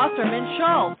Debbie Wasserman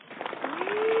Schultz.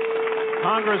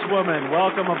 Congresswoman,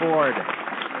 welcome aboard.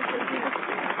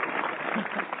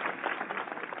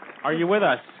 Are you with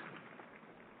us?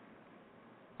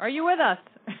 Are you with us?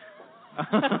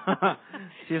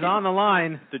 She's on the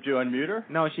line. Did you unmute her?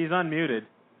 No, she's unmuted.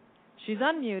 She's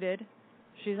unmuted.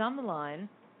 She's on the line.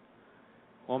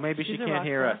 Well, maybe She's she a can't rock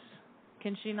hear star. us.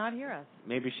 Can she not hear us?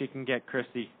 Maybe she can get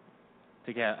Christy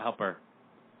to help her.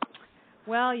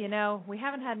 Well, you know, we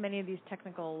haven't had many of these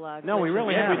technical No, we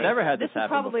really haven't. haven't. We've never had this happen is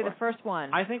probably before. the first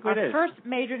one. I think we our did. first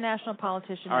major national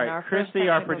politician. All right, and our Christy, first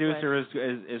our technical producer,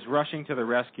 is rushing to the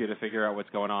rescue to figure out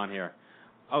what's going on here.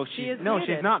 Oh, She is no,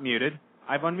 muted. she's not muted.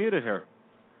 I've unmuted her.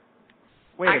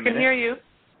 Wait a I minute. can hear you.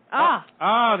 Oh,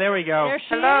 there we go. There she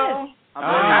Hello. is.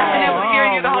 I've been able to hear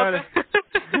you the whole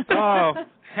time. Oh,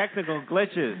 technical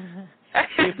glitches.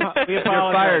 We apologize. You're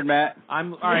fired, Matt. All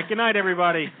right, good night,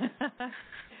 everybody.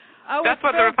 That's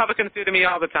what the Republicans do to me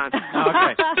all the time.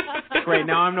 Okay, great.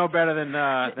 Now I'm no better than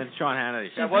Sean Hannity.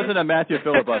 That wasn't a Matthew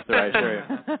filibuster, I assure you.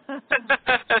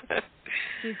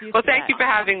 Well, thank you for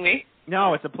having me.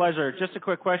 No, it's a pleasure. Just a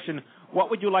quick question. What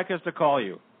would you like us to call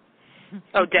you?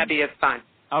 Oh, Debbie is fine.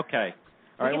 Okay.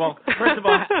 All right. Well, first of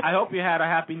all, I hope you had a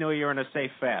happy New Year and a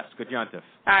safe fast. Good yontif.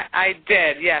 I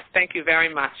did, yes. Thank you very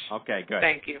much. Okay, good.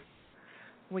 Thank you.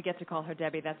 We get to call her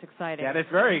Debbie. That's exciting. That is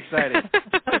very exciting.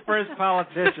 First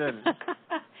politician.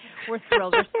 We're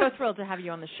thrilled. We're so thrilled to have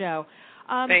you on the show.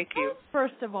 Thank you.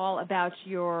 First of all, about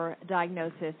your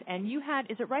diagnosis. And you had,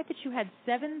 is it right that you had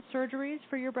 7 surgeries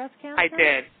for your breast cancer? I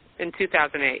did, in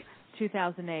 2008.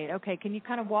 2008. Okay. Can you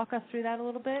kind of walk us through that a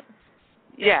little bit?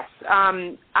 Yes.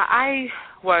 I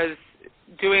was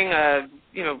doing a,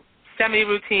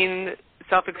 semi-routine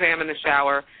self-exam in the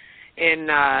shower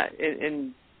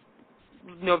in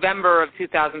November of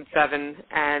 2007,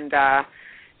 and I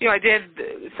did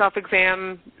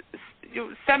self-exam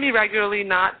semi-regularly,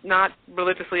 not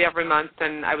religiously every month,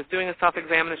 and I was doing a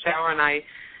self-exam in the shower, and I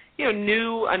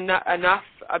knew enough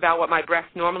about what my breast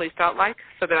normally felt like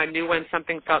so that I knew when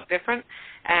something felt different,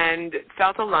 and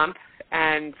felt a lump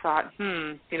and thought,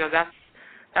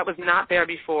 that was not there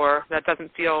before. That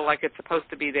doesn't feel like it's supposed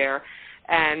to be there.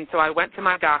 And so I went to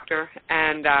my doctor,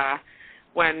 and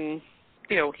when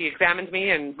he examined me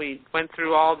and we went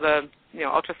through all the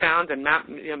ultrasounds and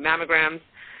mammograms,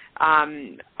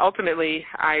 ultimately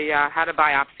I had a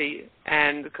biopsy,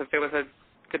 and because there was a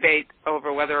debate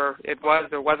over whether it was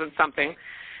or wasn't something,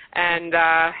 and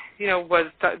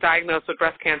was diagnosed with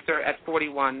breast cancer at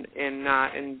 41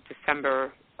 in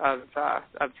December of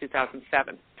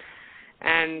 2007.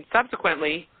 And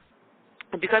subsequently,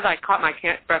 because I caught my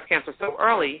breast cancer so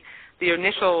early, the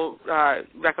initial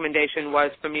recommendation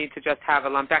was for me to just have a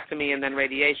lumpectomy and then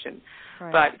radiation.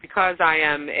 Right. But because I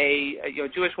am a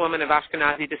Jewish woman of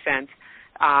Ashkenazi descent,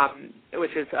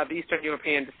 which is of Eastern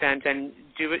European descent, and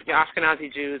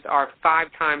Ashkenazi Jews are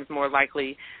 5 times more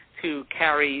likely to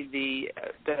carry the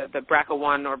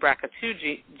BRCA1 or BRCA2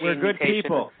 gene We're good mutation.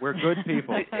 people. We're good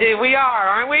people. We are,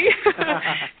 aren't we?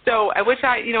 So, which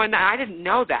and I didn't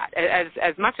know that.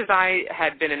 As much as I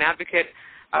had been an advocate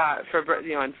for,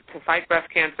 to fight breast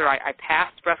cancer, I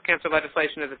passed breast cancer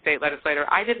legislation as a state legislator.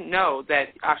 I didn't know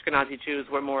that Ashkenazi Jews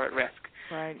were more at risk.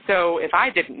 Right. So if I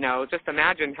didn't know, just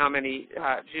imagine how many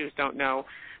Jews don't know.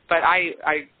 But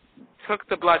I took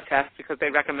the blood test because they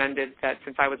recommended that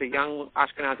since I was a young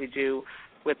Ashkenazi Jew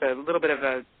with a little bit of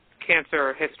a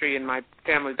cancer history in my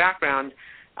family background,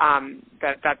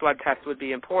 that blood test would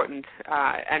be important.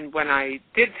 And when I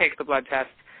did take the blood test,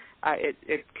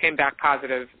 it came back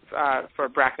positive for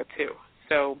BRCA2.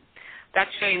 So that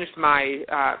changed my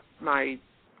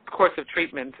course of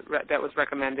treatment that was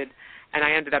recommended, and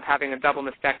I ended up having a double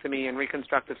mastectomy and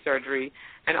reconstructive surgery,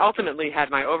 and ultimately had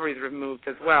my ovaries removed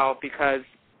as well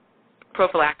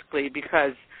prophylactically,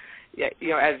 because as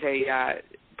a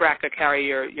BRCA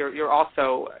carrier, you're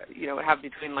also have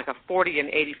between like a 40 and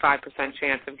 85%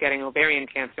 chance of getting ovarian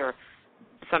cancer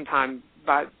sometime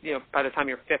by the time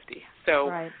you're 50. So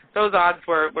right. Those odds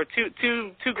were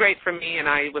too great for me, and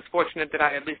I was fortunate that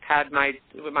I at least had my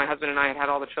husband and I had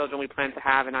all the children we planned to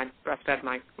have, and I breastfed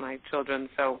my children.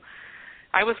 So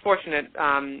I was fortunate,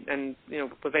 and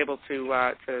was able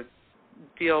to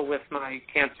deal with my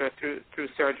cancer through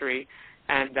surgery,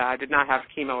 and did not have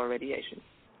chemo or radiation.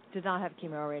 Did not have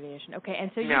chemo or radiation. Okay,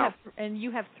 and so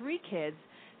you have 3 kids.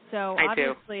 So I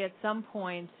obviously do. at some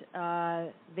point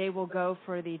they will go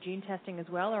for the gene testing as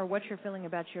well, or what's your feeling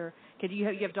about your kid? You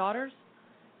have daughters?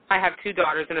 I have 2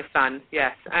 daughters and a son,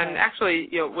 yes. Okay. And actually,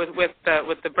 with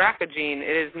the BRCA gene,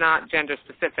 it is not gender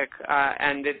specific,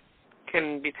 and it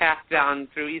can be passed down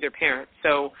through either parent.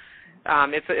 So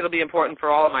it'll be important for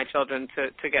all of my children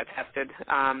to get tested.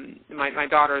 My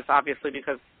daughters, obviously,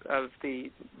 because of the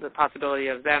possibility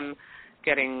of them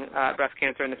getting breast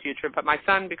cancer in the future, but my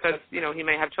son, because he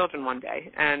may have children one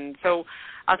day. And so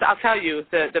I'll tell you,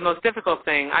 the most difficult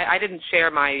thing, I didn't share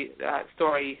my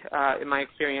story in my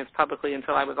experience publicly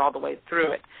until I was all the way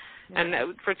through it,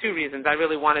 and for 2 reasons. I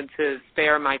really wanted to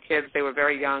spare my kids. They were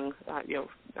very young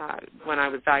when I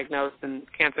was diagnosed, and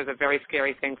cancer is a very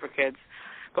scary thing for kids.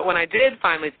 But when I did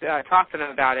finally talk to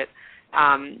them about it,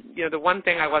 the one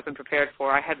thing I wasn't prepared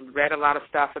for, I had read a lot of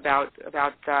stuff about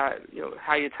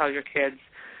how you tell your kids.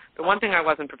 The one thing I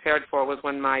wasn't prepared for was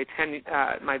when my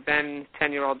then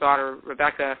 10-year-old daughter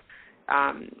Rebecca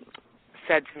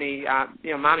said to me,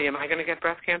 "Mommy, am I going to get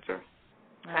breast cancer?"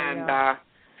 I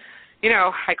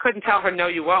couldn't tell her, "No,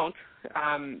 you won't,"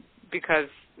 because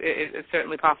it's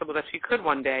certainly possible that she could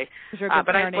one day. You're a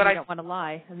good parent, and you don't want to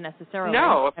lie necessarily.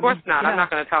 No, of course not. I'm not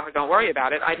going to tell her, "Don't worry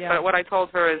about it." But what I told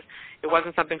her is it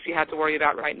wasn't something she had to worry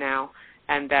about right now,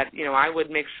 and that I would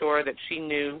make sure that she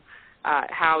knew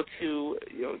how to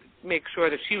make sure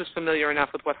that she was familiar enough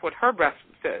with what her breasts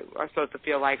are supposed to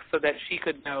feel like, so that she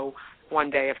could know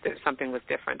one day if something was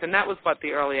different. And that was what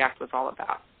the Early Act was all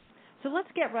about. So let's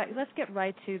get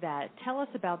right to that. Tell us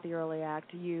about the Early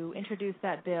Act. You introduced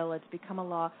that bill. It's become a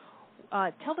law.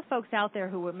 Tell the folks out there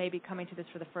who may be coming to this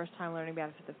for the first time, learning about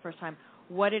it for the first time,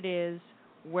 what it is,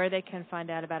 where they can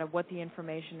find out about it, what the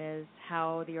information is,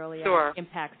 how the Early Act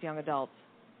impacts young adults.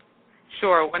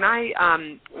 Sure. When I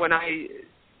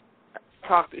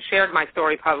shared my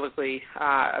story publicly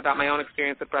about my own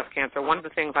experience with breast cancer, one of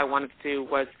the things I wanted to do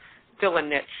was fill a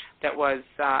niche that was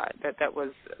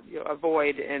a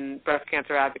void in breast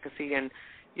cancer advocacy, and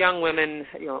young women,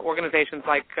 organizations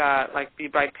like Be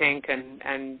Bright Pink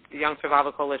and the Young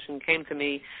Survival Coalition came to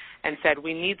me and said,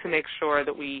 we need to make sure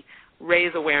that we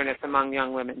raise awareness among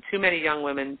young women. Too many young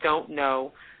women don't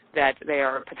know that they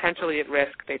are potentially at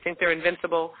risk. They think they're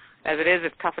invincible. As it is,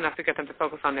 it's tough enough to get them to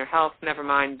focus on their health, never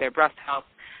mind their breast health.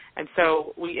 And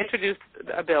so we introduced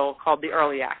a bill called the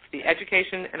Early Act, the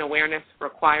Education and Awareness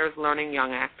Requires Learning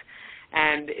Young Act.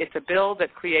 And it's a bill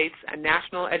that creates a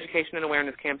national education and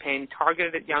awareness campaign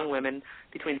targeted at young women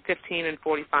between 15 and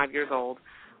 45 years old,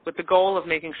 with the goal of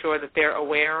making sure that they're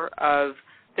aware of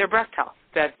their breast health,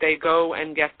 that they go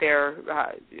and get their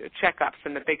checkups,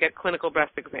 and that they get clinical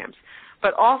breast exams.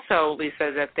 But also,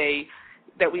 Lisa,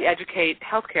 that we educate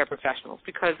healthcare professionals,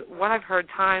 because what I've heard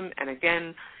time and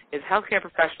again is healthcare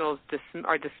professionals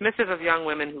are dismissive of young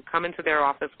women who come into their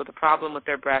office with a problem with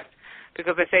their breast,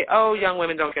 because they say, oh, young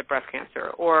women don't get breast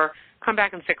cancer, or come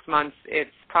back in 6 months,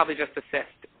 it's probably just a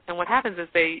cyst. And what happens is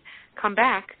they come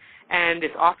back, and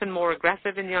it's often more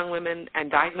aggressive in young women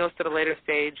and diagnosed at a later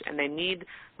stage, and they need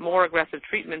more aggressive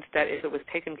treatments that if it was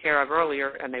taken care of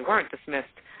earlier and they weren't dismissed,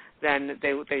 then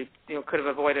they could have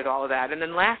avoided all of that. And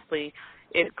then lastly,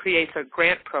 it creates a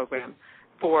grant program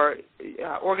for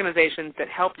organizations that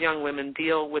help young women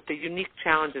deal with the unique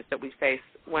challenges that we face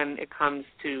when it comes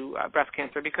to breast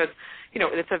cancer, because,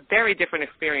 it's a very different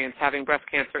experience having breast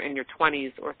cancer in your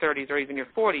 20s or 30s or even your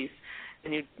 40s,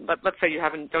 and let's say you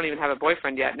don't even have a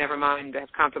boyfriend yet, never mind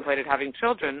have contemplated having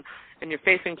children, and you're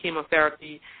facing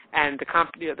chemotherapy and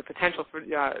the potential for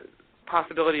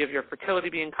possibility of your fertility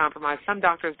being compromised. Some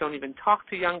doctors don't even talk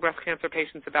to young breast cancer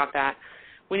patients about that.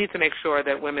 We need to make sure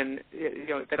that women,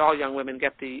 that all young women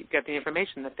get the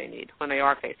information that they need when they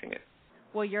are facing it.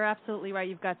 Well, you're absolutely right.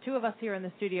 You've got two of us here in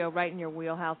the studio right in your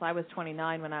wheelhouse. I was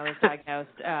 29 when I was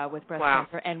diagnosed with breast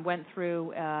cancer and went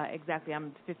through exactly,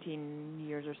 I'm 15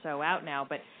 years or so out now,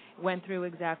 but went through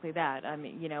exactly that. I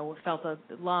mean, felt a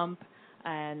lump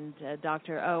and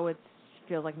doctor, it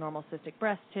feels like normal cystic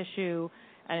breast tissue.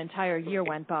 An entire year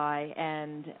went by,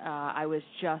 and I was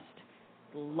just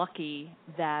lucky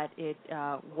that it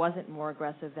wasn't more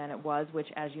aggressive than it was, which,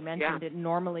 as you mentioned, it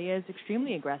normally is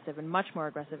extremely aggressive and much more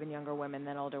aggressive in younger women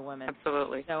than older women.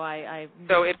 Absolutely. So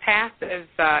So it passed as,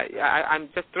 I'm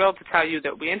just thrilled to tell you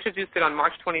that we introduced it on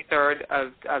March 23rd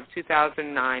of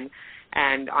 2009,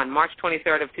 and on March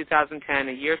 23rd of 2010,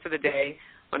 a year to the day,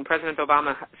 when President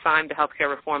Obama signed the health care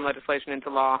reform legislation into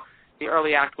law, the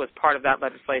Early Act was part of that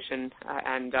legislation,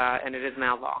 and it is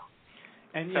now law.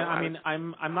 And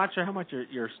I'm not sure how much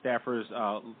your staffers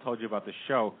told you about the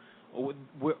show.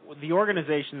 The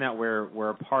organization that we're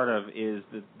a part of is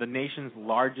the nation's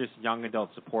largest young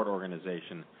adult support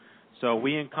organization. So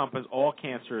we encompass all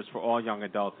cancers for all young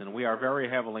adults, and we are very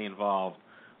heavily involved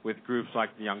with groups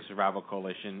like the Young Survival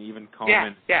Coalition, even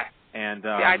Komen. Yeah. And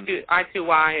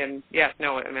I2Y, and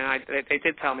they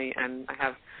did tell me, and I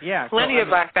have plenty of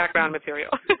background material.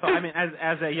 So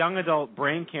as a young adult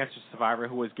brain cancer survivor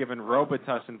who was given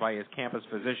Robitussin by his campus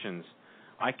physicians,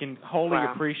 I can wholly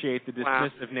appreciate the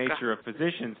dismissive nature of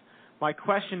physicians. My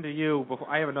question to you, before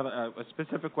I have a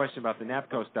specific question about the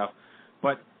NAPCO stuff,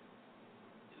 but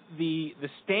the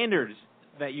standards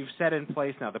that you've set in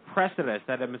place now, the precedents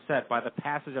that have been set by the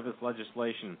passage of this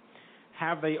legislation,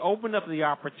 have they opened up the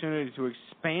opportunity to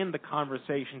expand the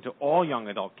conversation to all young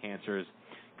adult cancers,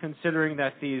 considering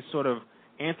that these sort of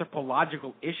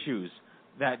anthropological issues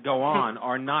that go on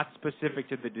are not specific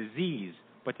to the disease,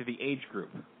 but to the age group?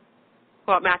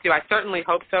 Well, Matthew, I certainly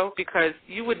hope so, because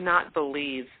you would not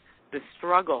believe the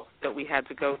struggle that we had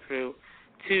to go through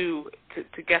to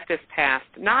get this passed,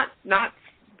 not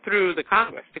through the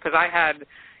Congress, because I had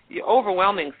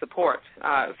overwhelming support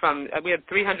we had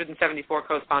 374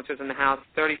 co-sponsors in the House,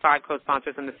 35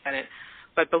 co-sponsors in the Senate.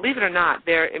 But believe it or not,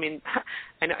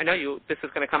 I know this is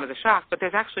going to come as a shock, but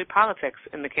there's actually politics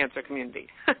in the cancer community.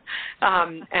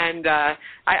 And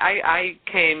I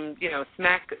came,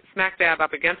 smack dab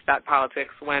up against that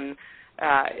politics when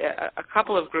a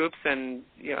couple of groups and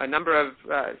a number of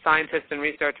scientists and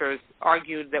researchers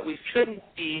argued that we shouldn't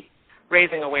be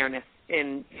raising awareness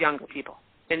in young people,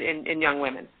 in young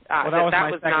women. Well,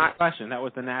 that was my second question. That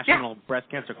was the National Breast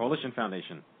Cancer Coalition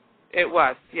Foundation. It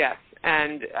was, yes.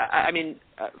 And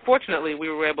fortunately, we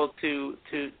were able to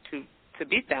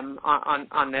beat them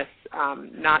on this,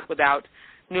 not without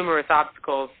numerous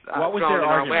obstacles thrown in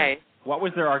our way. What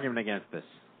was their argument against this?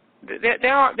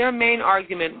 Their main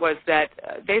argument was that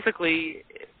basically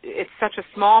it's such a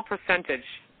small percentage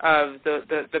of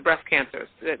the breast cancers,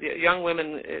 that young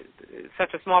women,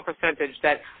 such a small percentage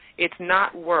that it's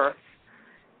not worth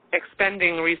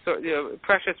expending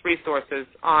precious resources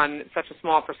on such a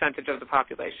small percentage of the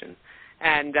population,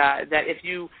 and that if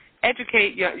you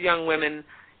educate young women,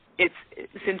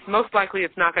 since most likely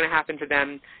it's not going to happen to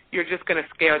them, you're just going to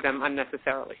scare them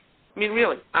unnecessarily. I mean,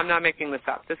 really, I'm not making this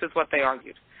up. This is what they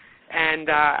argued, and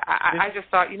I just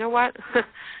thought, you know what,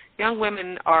 young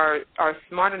women are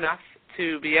smart enough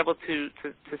to be able to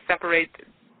separate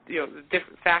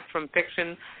fact from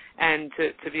fiction, and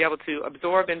to be able to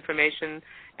absorb information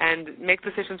and make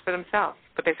decisions for themselves.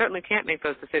 But they certainly can't make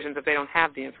those decisions if they don't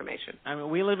have the information. I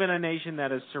mean, we live in a nation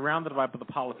that is surrounded by the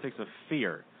politics of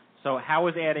fear. So how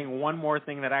is adding one more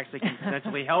thing that actually can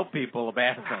potentially help people a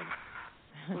bad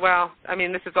thing? Well, I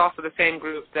mean, this is also the same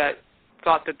group that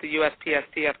thought that the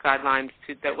USPSTF guidelines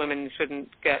that women shouldn't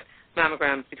get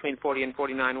mammograms between 40 and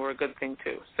 49 were a good thing,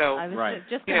 too. So, I was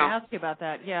just going to ask you about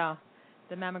that,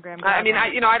 the mammogram guidelines. I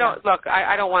mean, I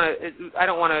don't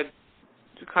want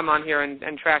to come on here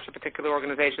and trash a particular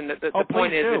organization. The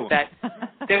point is that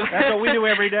that's what we do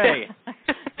every day.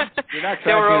 You're not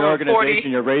trashing an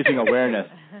organization. You're raising awareness.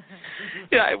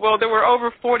 Yeah, well, there were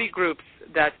over 40 groups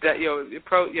that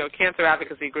cancer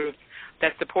advocacy groups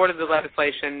that supported the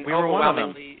legislation. We were one of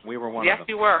them. We were one of them. Yes,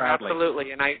 you were, Sadly.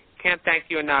 absolutely, and I can't thank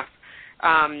you enough.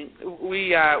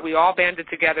 We all banded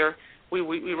together.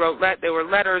 we wrote there were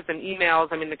letters and emails.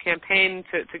 I mean, the campaign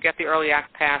to get the Early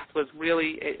Act passed was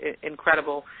really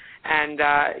incredible. And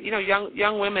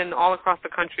young women all across the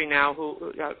country now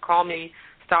who call me,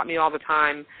 stop me all the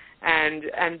time, and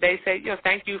they say,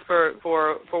 thank you for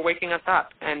waking us up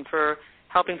and for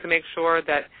helping to make sure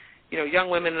that young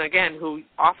women, again, who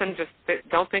often just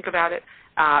don't think about it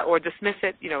or dismiss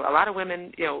it. A lot of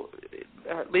women,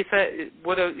 Lisa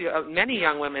would have, many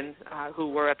young women who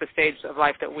were at the stage of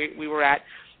life that we were at,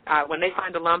 when they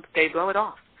find a lump, they blow it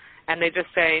off. And they just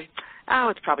say, oh,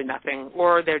 it's probably nothing.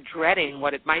 Or they're dreading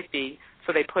what it might be,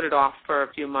 so they put it off for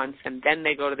a few months, and then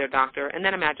they go to their doctor, and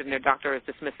then imagine their doctor is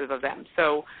dismissive of them.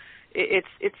 So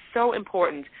it's so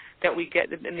important that we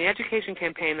get, and the education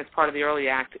campaign that's part of the Early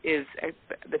Act is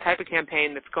the type of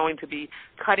campaign that's going to be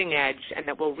cutting edge and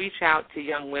that will reach out to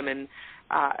young women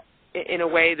in a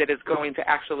way that is going to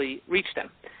actually reach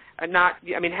them.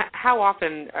 How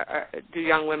often do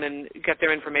young women get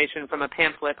their information from a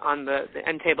pamphlet on the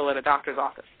end table at a doctor's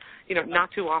office?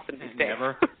 Not too often these days.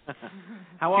 Never.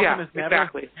 How often is never?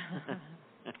 Exactly.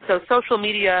 So social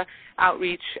media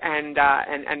outreach and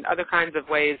other kinds of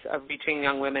ways of reaching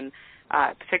young women,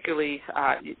 particularly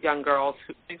young girls,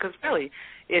 because really,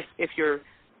 if you're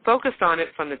focused on it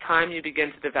from the time you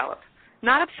begin to develop,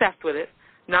 not obsessed with it,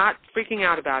 not freaking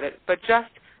out about it, but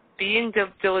just being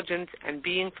diligent and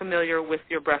being familiar with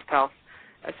your breast health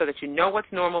so that you know what's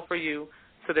normal for you,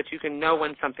 so that you can know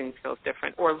when something feels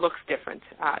different or looks different,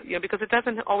 because it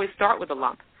doesn't always start with a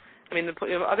lump. I mean,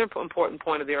 the other important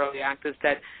point of the Early Act is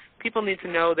that people need to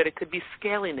know that it could be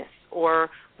scaliness or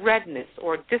redness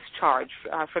or discharge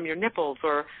from your nipples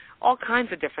or all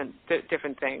kinds of different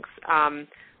things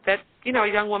that, a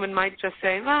young woman might just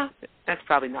say, well, that's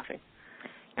probably nothing.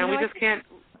 And we just can't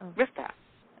risk that.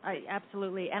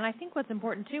 Absolutely. And I think what's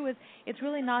important, too, is it's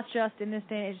really not just, in this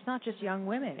day and age, it's not just young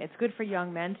women. It's good for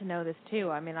young men to know this,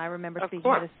 too. I mean, I remember speaking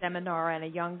at a seminar, and a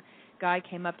young guy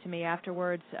came up to me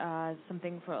afterwards,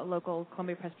 something for a local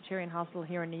Columbia Presbyterian hospital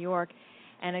here in New York,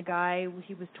 and a guy,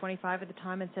 he was 25 at the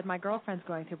time, and said, my girlfriend's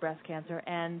going through breast cancer,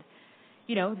 and,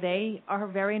 they are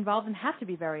very involved and have to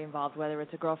be very involved, whether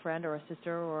it's a girlfriend or a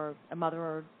sister or a mother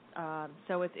or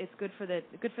so it's good for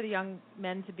the young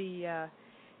men to be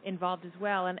involved as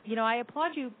well. And I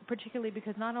applaud you particularly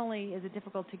because not only is it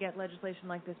difficult to get legislation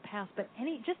like this passed, but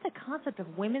just the concept of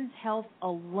women's health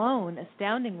alone,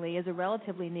 astoundingly, is a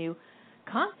relatively new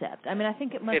concept. I mean, I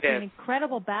think it must be an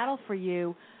incredible battle for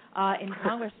you in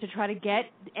Congress to try to get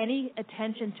any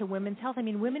attention to women's health. I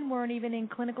mean, women weren't even in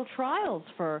clinical trials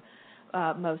for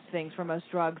most things, for most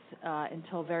drugs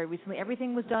until very recently.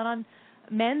 Everything was done on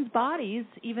men's bodies,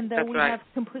 even though we have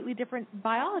completely different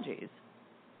biologies.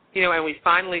 And we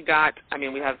finally got,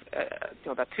 we have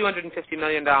about $250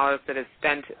 million that is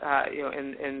spent,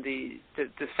 in the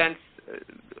defense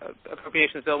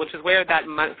appropriations bill, which is where that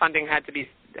funding had to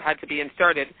be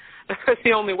inserted. That's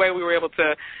the only way we were able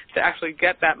to actually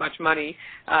get that much money,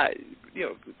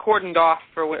 cordoned off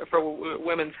for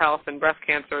women's health and breast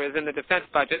cancer is in the defense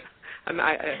budget.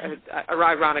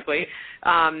 Ironically,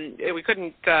 we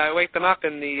couldn't wake them up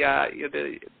in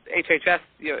the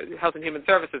HHS, Health and Human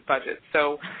Services budget.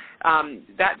 So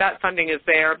that funding is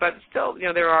there, but still,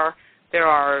 there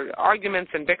are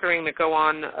arguments and bickering that go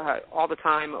on all the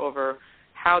time over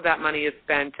how that money is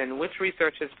spent and which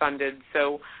research is funded.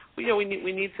 So we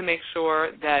need to make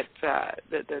sure that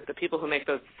the people who make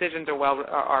those decisions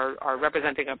are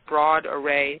representing a broad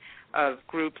array of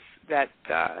groups that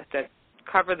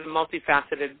cover the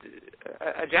multifaceted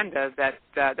agenda that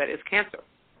is cancer.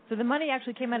 So the money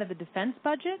actually came out of the defense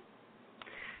budget?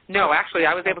 No, actually,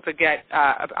 I was able to get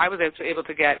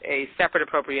a separate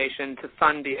appropriation to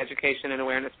fund the education and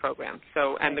awareness program,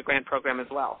 and the grant program as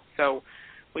well. So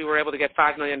we were able to get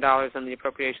 $5 million in the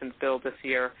appropriations bill this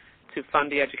year to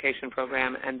fund the education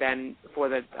program, and then for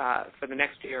the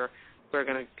next year, we're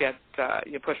going to get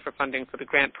push for funding for the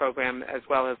grant program as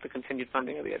well as the continued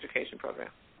funding of the education program.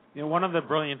 One of the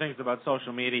brilliant things about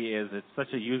social media is it's such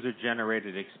a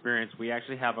user-generated experience. We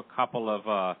actually have a couple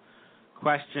of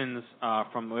questions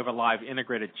we have a live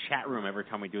integrated chat room every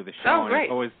time we do the show. Oh, great. And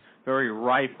it's always very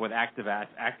ripe with activists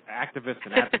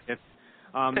and advocates.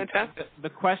 Fantastic. The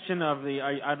question of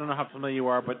I don't know how familiar you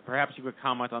are, but perhaps you could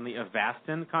comment on the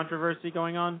Avastin controversy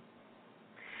going on.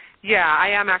 Yeah, I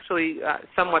am actually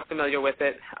somewhat familiar with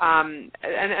it, and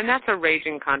that's a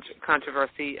raging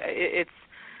controversy. It's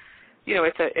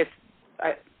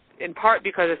in part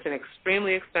because it's an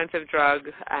extremely expensive drug,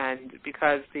 and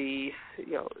because the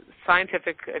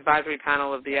scientific advisory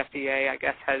panel of the FDA, I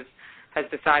guess, has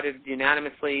decided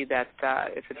unanimously that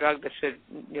it's a drug that should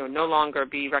no longer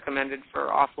be recommended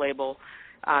for off-label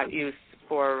use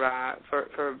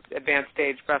for advanced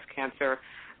stage breast cancer.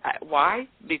 Why?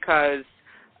 Because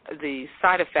the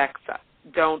side effects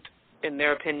don't, in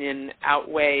their opinion,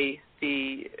 outweigh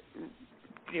the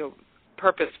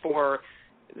purpose for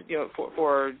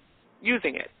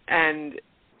using it. And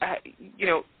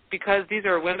because these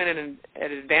are women at an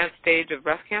advanced stage of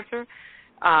breast cancer,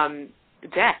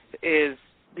 death is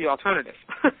the alternative.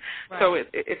 Right. So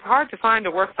it's hard to find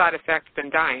a worse side effect than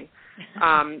dying.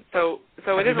 So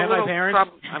it is a little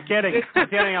trouble. I'm kidding.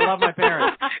 I love my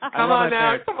parents. Come on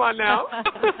now. No,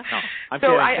 I'm so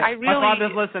kidding. I really, my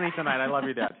father's listening tonight. I love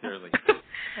you, Dad. Seriously.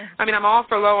 I mean, I'm all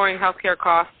for lowering healthcare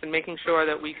costs and making sure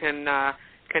that we can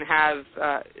have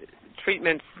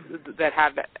treatments that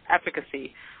have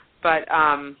efficacy. But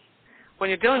when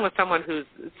you're dealing with someone who's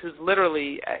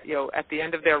literally at the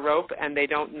end of their rope and they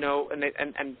don't know,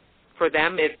 and for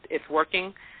them it's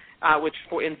working, which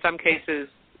in some cases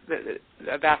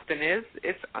Avastin is,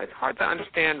 it's hard to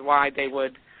understand why they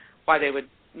would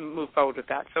move forward with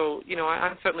that. So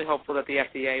I'm certainly hopeful that the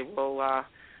FDA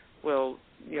will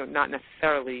not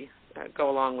necessarily go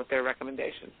along with their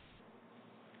recommendation.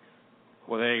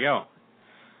 Well, there you go.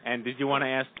 And did you want to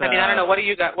ask? I mean, I don't know. What do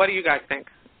you guys think?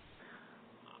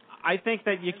 I think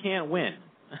that you can't win.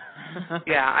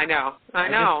 Yeah, I know. I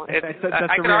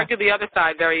can argue the other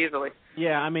side very easily.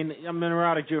 Yeah, I mean, I'm a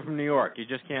neurotic Jew from New York. You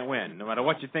just can't win, no matter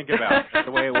what you think about it,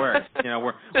 the way it works.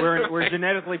 We're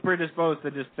genetically predisposed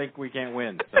to just think we can't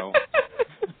win. So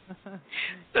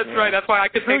that's right. That's why I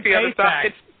could take the other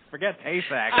side. Forget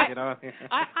Tay-Sachs,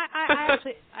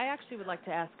 I actually would like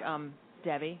to ask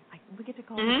Debbie. We get to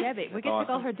call her Debbie. We get to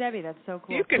call her Debbie. That's so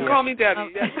cool. You can call me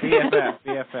Debbie.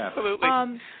 BFF. Absolutely.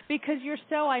 Because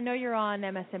I know you're on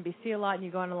MSNBC a lot, and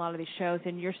you go on a lot of these shows,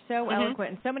 and you're so eloquent.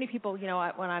 And so many people,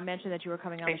 when I mentioned that you were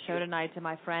coming on the show tonight, to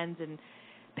my friends and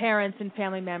parents and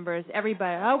family members,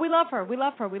 everybody, we love her. We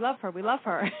love her. We love her. We love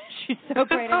her. She's so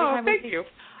great. Thank you.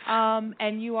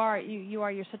 And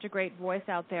you're such a great voice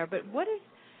out there. But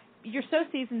you're so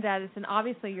seasoned at this, and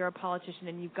obviously you're a politician,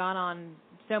 and you've gone on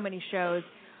so many shows.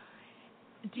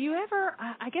 Do you ever?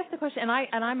 I guess the question,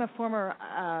 and I'm a former.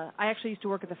 I actually used to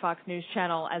work at the Fox News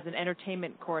Channel as an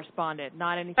entertainment correspondent.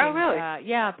 Not anything. Oh,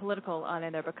 really? Political on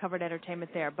in there, but covered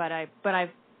entertainment there. But I've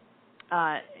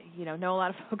know a lot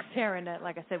of folks there, and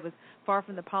like I said, was far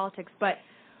from the politics. But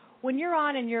when you're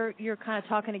on and you're kind of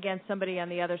talking against somebody on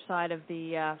the other side of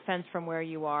the fence from where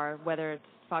you are, whether it's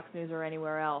Fox News or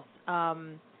anywhere else,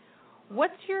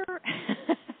 what's your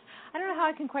I don't know how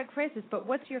I can quite phrase this, but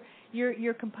what's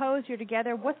you're composed, you're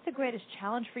together. What's the greatest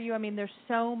challenge for you? I mean, there's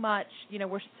so much,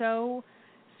 we're so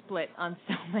split on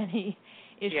so many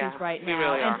issues right now. We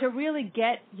really are. And to really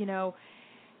get,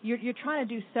 you're trying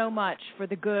to do so much for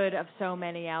the good of so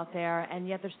many out there, and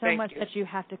yet there's so much that you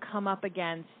have to come up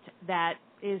against that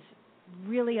is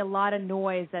really a lot of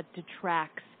noise that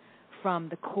detracts from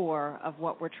the core of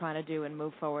what we're trying to do and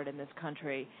move forward in this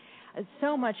country.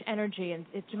 So much energy, and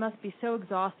it must be so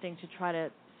exhausting to try to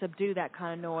subdue that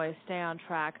kind of noise, stay on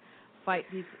track, fight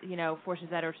these, forces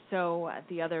that are so at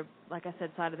the other, like I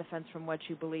said, side of the fence from what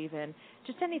you believe in.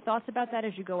 Just any thoughts about that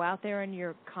as you go out there and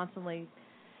you're constantly,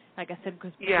 like I said,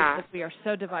 because we are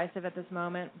so divisive at this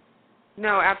moment?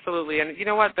 No, absolutely. And you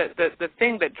know what? The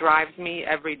thing that drives me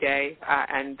every day,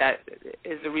 and that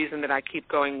is the reason that I keep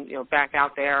going, back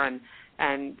out there and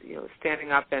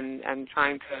standing up and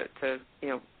trying to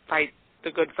fight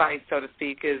the good fight, so to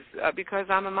speak, is because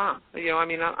I'm a mom.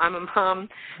 I'm a mom,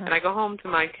 and I go home to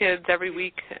my kids every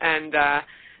week, and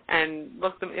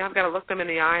look them. I've got to look them in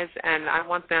the eyes, and I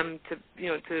want them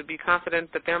to be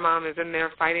confident that their mom is in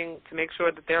there fighting to make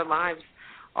sure that their lives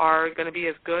are going to be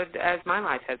as good as my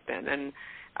life has been. And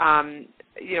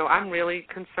I'm really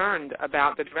concerned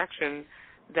about the direction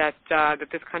that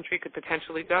this country could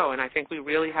potentially go, and I think we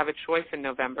really have a choice in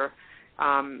November.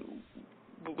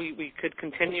 We could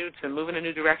continue to move in a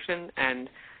new direction and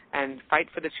fight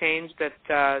for the change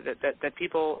that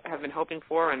people have been hoping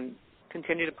for, and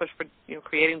continue to push for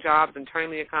creating jobs and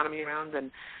turning the economy around,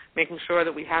 and making sure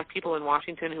that we have people in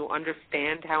Washington who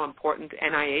understand how important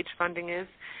NIH funding is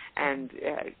and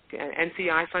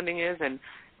NCI funding is, and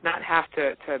not have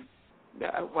to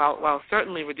while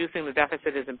certainly reducing the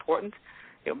deficit is important,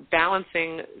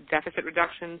 balancing deficit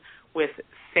reduction with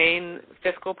sane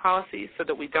fiscal policies so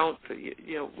that we don't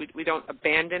we don't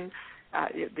abandon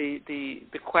the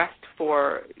quest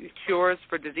for cures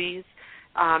for disease.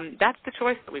 That's the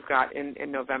choice that we've got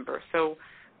in November. So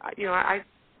I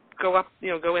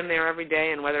go in there every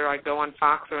day, and whether I go on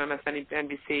Fox or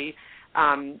MSNBC,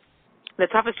 the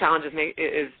toughest challenge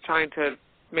is trying to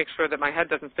make sure that my head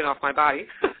doesn't spin off my body.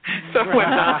 So when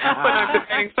I'm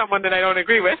debating someone that I don't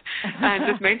agree with, and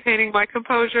just maintaining my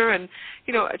composure and,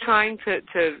 trying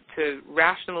to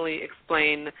rationally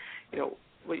explain,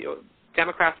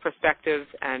 Democrats' perspective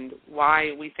and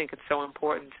why we think it's so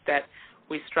important that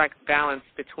we strike balance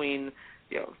between,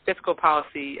 fiscal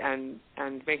policy and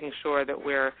making sure that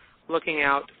we're looking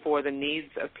out for the needs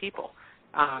of people,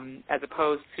 as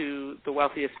opposed to the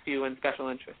wealthiest few and special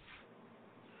interests.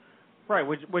 Right,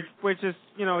 which is,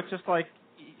 it's just like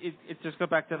it just goes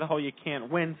back to the whole you can't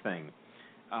win thing.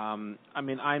 I'm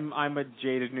a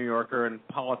jaded New Yorker, and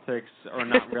politics are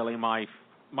not really my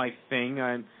thing.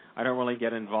 I don't really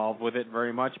get involved with it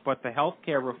very much. But the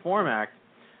Healthcare Reform Act,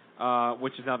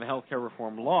 which is now the Healthcare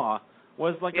Reform Law,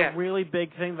 was like a really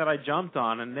big thing that I jumped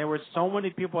on, and there were so many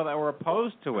people that were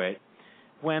opposed to it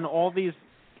when all these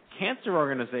cancer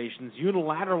organizations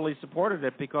unilaterally supported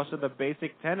it because of the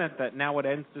basic tenet that now it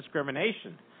ends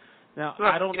discrimination. Now,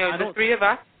 look, the three of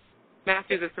us,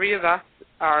 Matthew, the three of us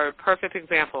are perfect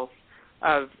examples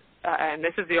of, and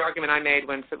this is the argument I made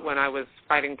when I was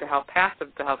fighting to help pass the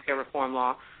Healthcare Reform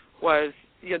Law, was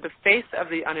the face of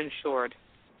the uninsured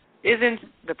isn't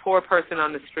the poor person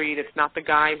on the street. It's not the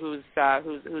guy who's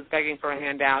begging for a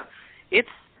handout. It's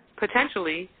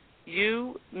potentially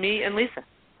you, me, and Lisa.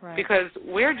 Right. Because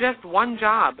we're just one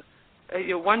job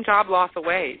loss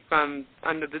away from,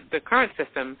 under the current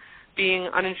system, being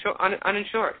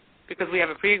uninsured because we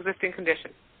have a pre-existing condition.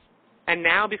 And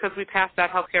now, because we passed that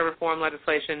healthcare reform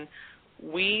legislation,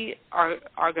 we are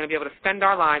going to be able to spend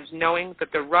our lives knowing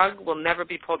that the rug will never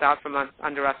be pulled out from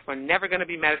under us. We're never going to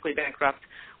be medically bankrupt.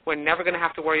 We're never going to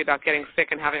have to worry about getting sick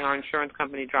and having our insurance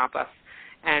company drop us.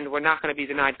 And we're not going to be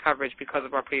denied coverage because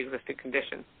of our pre-existing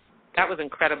condition. That was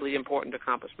incredibly important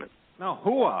accomplishment. No,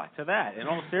 hoo-ah to that, in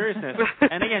all seriousness.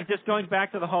 And again, just going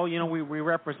back to the whole, we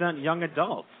represent young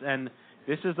adults, and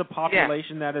this is a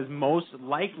population that is most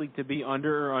likely to be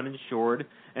under or uninsured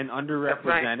and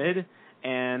underrepresented. Right.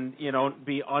 And,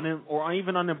 be or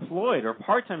even unemployed or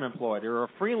part-time employed or a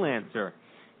freelancer.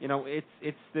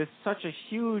 There's such a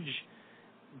huge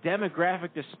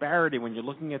demographic disparity when you're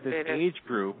looking at this age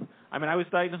group. I mean, I was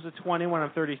diagnosed at 21.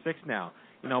 I'm 36 now,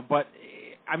 but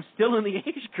I'm still in the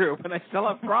age group and I still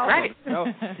have problems. Right.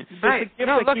 Right.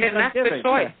 No, look, and that's the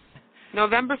choice. Yeah.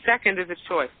 November 2nd is a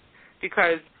choice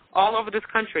because all over this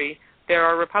country there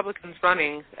are Republicans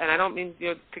running, and I don't mean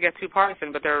to get too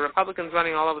partisan, but there are Republicans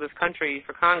running all over this country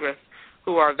for Congress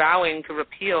who are vowing to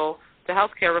repeal the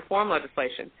health care reform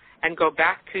legislation and go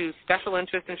back to special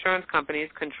interest insurance companies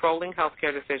controlling health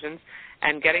care decisions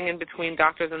and getting in between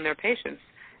doctors and their patients.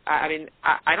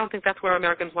 I don't think that's where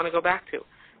Americans want to go back to.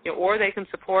 Or they can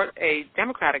support a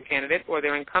Democratic candidate or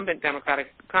their incumbent Democratic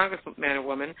congressman or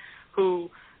woman who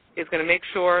is going to make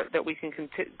sure that we can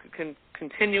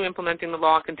continue implementing the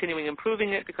law, continuing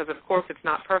improving it, because, of course, it's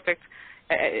not perfect.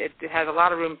 It has a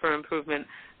lot of room for improvement,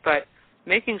 but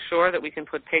making sure that we can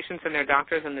put patients and their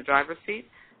doctors in the driver's seat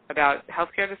about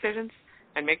healthcare decisions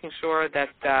and making sure that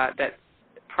that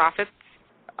profits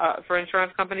for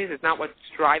insurance companies is not what's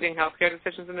driving healthcare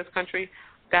decisions in this country,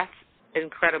 that's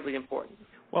incredibly important.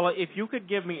 Well, if you could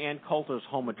give me Ann Coulter's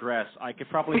home address, I could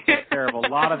probably take care of a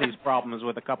lot of these problems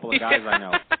with a couple of guys I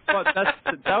know. Well,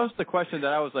 that was the question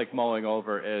that I was mulling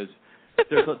over is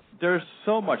there's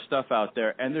so much stuff out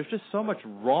there, and there's just so much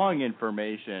wrong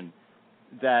information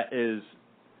that is.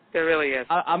 There really is.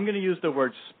 I'm going to use the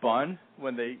word spun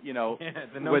when they, the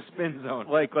no spin zone.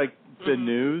 Like the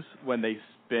news when they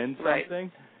spin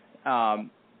something. Right.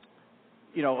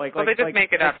 Well, they just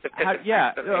make it up.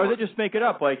 Or they just make it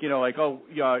up,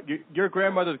 your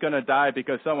grandmother's going to die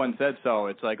because someone said so.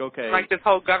 It's like, okay. Like this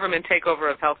whole government takeover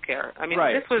of healthcare. I mean,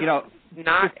 right. This was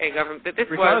not a government. This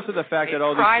regardless was of the fact that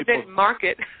all private these people,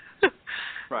 market.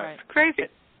 Right. It's crazy.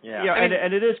 Yeah,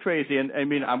 and it is crazy. And I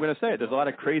mean, I'm going to say it. There's a lot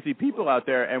of crazy people out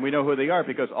there, and we know who they are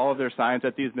because all of their signs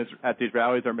at these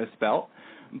rallies are misspelled.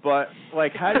 But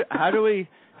how do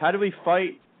we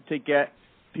fight to get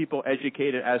people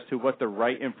educated as to what the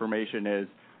right information is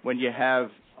when you have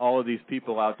all of these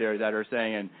people out there that are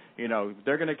saying,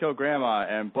 they're going to kill grandma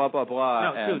and blah, blah,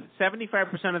 blah. No, dude,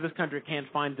 75% of this country can't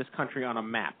find this country on a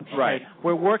map. Okay? Right.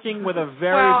 We're working with a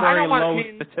very low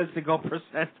statistical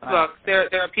percentile. Look,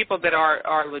 there are people that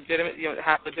are legitimate,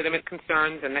 have legitimate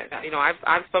concerns, and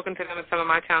I've spoken to them at some of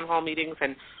my town hall meetings,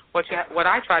 and what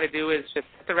I try to do is just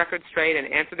set the record straight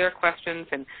and answer their questions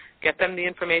and get them the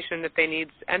information that they need,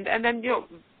 and then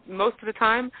most of the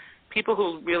time, people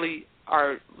who really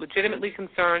are legitimately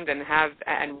concerned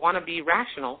and want to be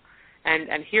rational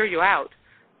and hear you out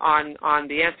on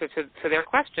the answer to their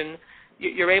question,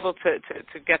 you're able to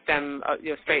get them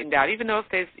straightened out. Even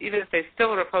if they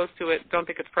still are opposed to it, don't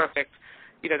think it's perfect,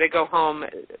 they go home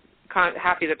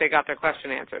happy that they got their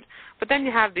question answered. But then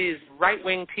you have these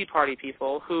right-wing Tea Party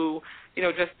people who,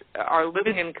 just are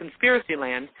living in conspiracy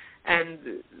land,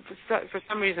 and for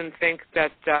some reason think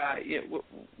that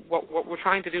what we're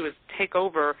trying to do is take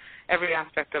over every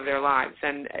aspect of their lives.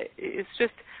 And it's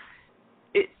just,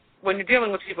 when you're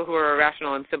dealing with people who are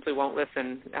irrational and simply won't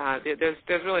listen,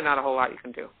 there's really not a whole lot you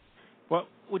can do. Well,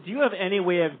 do you have any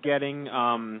way of getting,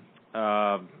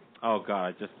 oh, God,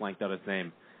 I just blanked out his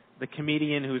name, the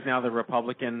comedian who's now the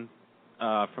Republican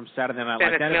from Saturday Night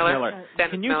Live, Dennis Miller.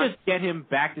 Can you just get him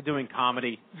back to doing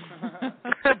comedy?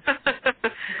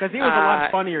 Because he was a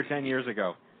lot funnier 10 years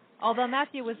ago. Although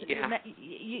Matthew was,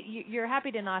 you're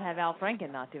happy to not have Al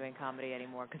Franken not doing comedy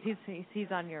anymore because he's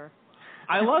on your.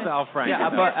 I love Al Franken. Yeah,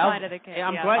 but Al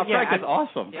Franken's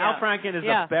awesome. Al Franken is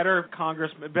a better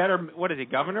congressman, what is he,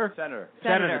 governor? Senator.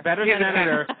 Better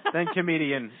senator than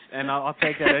comedian, and I'll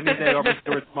take that any day over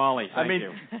Stuart Smalley. Thank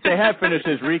you. They have finished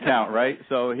his recount, right?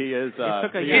 So he is. It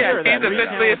took a year. He's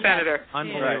officially a senator.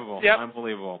 Unbelievable. Yep.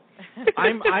 Unbelievable.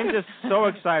 I'm just so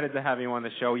excited to have you on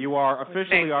the show. You are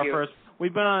officially our first.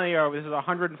 We've been on the air. This is our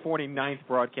 149th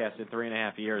broadcast in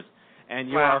 3.5 years. And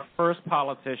you're our first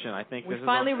politician. I think this is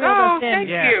finally reeled us in. Thank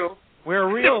you. We're a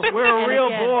real boy.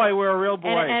 We're a real boy.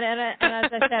 And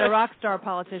as I said, a rock star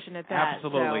politician at that.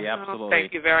 Absolutely, so. absolutely.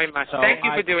 Thank you very much. So Thank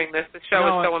you for doing this. The show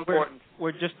is so important.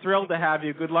 We're just thrilled to have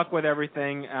you. Good luck with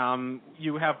everything.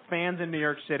 You have fans in New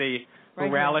York City who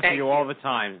rally for you all the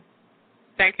time.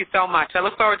 Thank you so much. I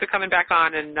look forward to coming back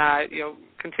on and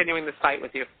continuing this fight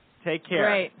with you. Take care.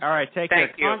 Great. All right, take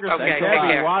Thank care. you. Congressman Okay,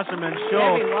 Debbie Wasserman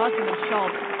Schultz. Debbie Wasserman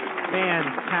Schultz.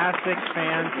 Fantastic.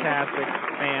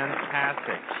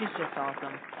 She's just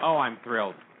awesome. Oh, I'm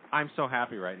thrilled. I'm so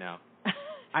happy right now.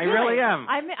 I really am.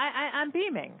 I'm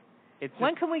beaming.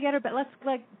 When can we get her back? Let's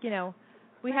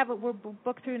we're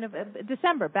booked through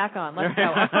December. Back on. Let's go.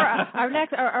 our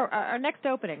next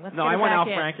opening. Let's. No, I want Al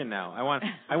Franken now. I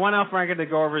want Al Franken to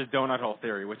go over his donut hole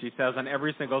theory, which he says on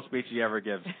every single speech he ever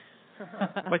gives.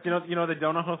 But you know the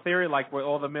donut hole theory, like where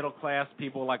all the middle class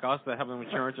people like us that have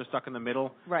insurance are stuck in the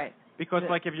middle. Right. Because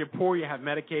like if you're poor you have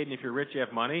Medicaid, and if you're rich you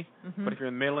have money. Mm-hmm. But if you're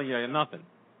in the middle you have nothing.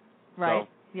 Right. So,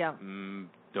 yeah.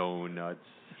 Donuts.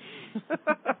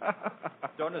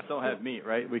 Donuts don't have meat,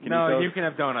 right? We can eat no, those. you can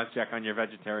have donuts, Jack, on your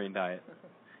vegetarian diet.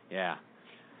 Yeah.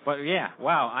 But yeah,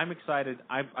 wow, I'm excited.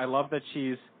 I love that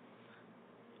she's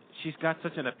got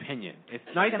such an opinion. It's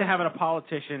nice to have a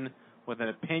politician with an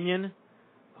opinion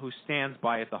who stands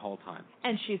by it the whole time.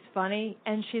 And she's funny,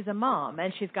 and she's a mom,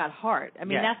 and she's got heart. I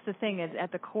mean, yes. That's the thing, is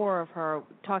at the core of her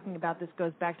talking about this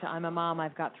goes back to, I'm a mom,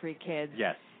 I've got 3 kids.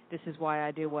 Yes. This is why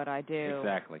I do what I do.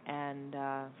 Exactly. And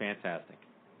fantastic.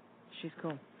 She's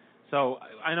cool. So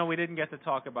I know we didn't get to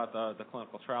talk about the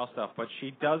clinical trial stuff, but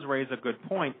she does raise a good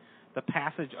point. The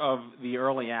passage of the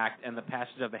Early Act and the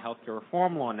passage of the healthcare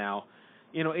reform law now,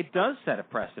 it does set a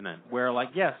precedent where, like,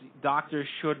 yes, doctors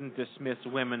shouldn't dismiss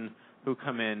women who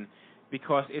come in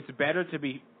because it's better to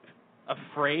be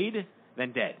afraid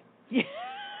than dead.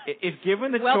 If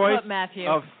given the choice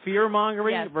of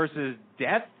fear-mongering versus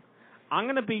death,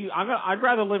 I'd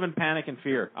rather live in panic and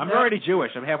fear. I'm already Jewish.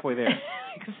 I'm halfway there.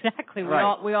 Exactly.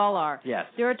 Right. We all are. Yes.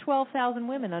 There are 12,000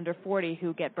 women under 40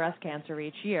 who get breast cancer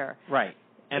each year. Right.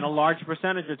 And a large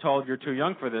percentage are told you're too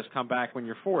young for this. Come back when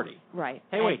you're 40. Right.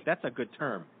 Hey, wait, that's a good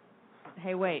term.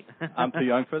 Hey, wait. I'm too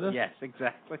young for this? Yes,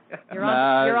 exactly. You're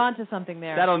on to something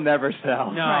there. That'll never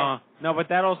sell. No, no, but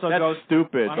that also That's goes.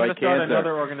 stupid. I'm going to like start cancer.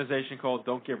 another organization called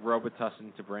Don't Give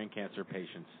Robitussin to Brain Cancer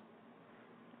Patients.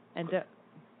 And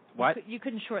what? You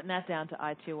couldn't shorten that down to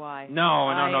I2I. No.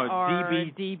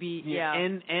 DB. Yeah.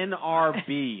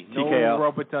 NRB. No TKO.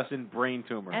 Robitussin brain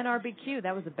tumor. NRBQ.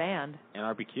 That was a band.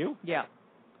 NRBQ? Yeah.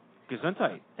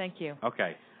 Gesundheit. Thank you.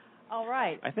 Okay. All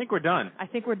right. I think we're done. I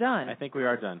think we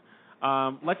are done.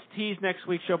 Let's tease next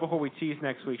week's show before we tease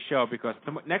next week's show, because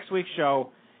next week's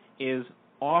show is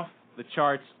off the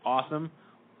charts awesome.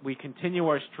 We continue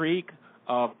our streak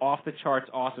of off the charts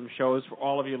awesome shows for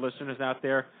all of you listeners out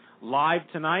there, live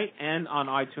tonight and on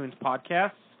iTunes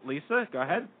podcasts. Lisa, go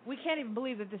ahead. We can't even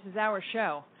believe that this is our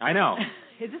show. I know.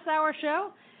 Is this our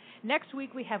show? Next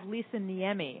week we have Lisa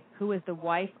Niemi, who is the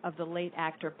wife of the late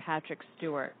actor Patrick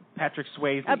Stewart. Patrick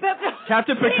Swayze.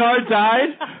 Captain Picard died?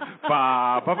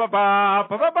 Ba, ba, ba, ba,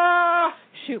 ba, ba, ba.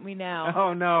 Shoot me now.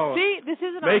 Oh, no. See, this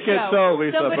isn't Make our show.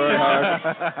 Make it so, Lisa Bernhardt.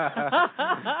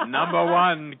 Number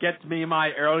 1, get me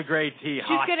my Earl Grey tea.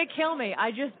 She's going to kill me.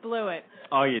 I just blew it.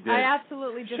 Oh, you did. I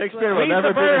absolutely just blew it. Shakespeare will never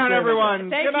be the Bernhardt, same everyone.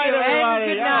 Thank good night, you, everybody.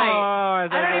 and good night. Oh,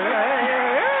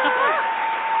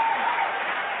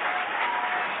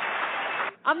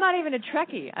 I'm not even a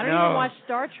Trekkie. I don't even watch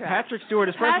Star Trek. Patrick Stewart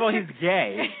is, first of all, he's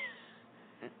gay.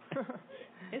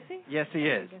 Is he? Yes, he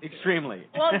is. Extremely.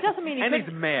 Well, it doesn't mean he and couldn't.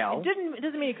 he's male. It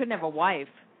doesn't mean he couldn't have a wife.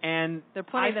 And There are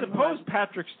plenty I of them who suppose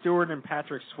Patrick Stewart and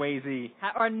Patrick Swayze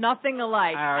are nothing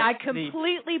alike. are I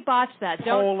completely botched that.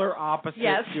 Don't. polar opposite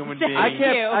Yes. human Thank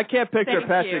beings. you. I can't picture Thank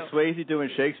Patrick you. Swayze doing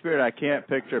Shakespeare, and I can't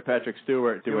picture Patrick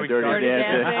Stewart doing Doing Dirty Dirty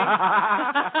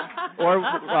Dancing.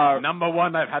 Or Number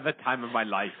one, I've had the time of my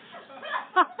life.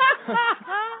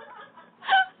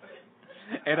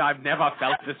 And I've never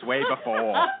felt this way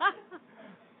before.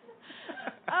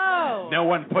 Oh. No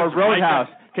one puts or Roadhouse.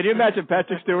 Riker. Can you imagine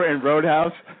Patrick Stewart in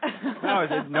Roadhouse?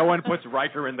 No one puts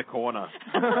Riker in the corner.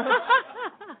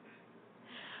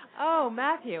 Oh,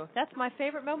 Matthew, that's my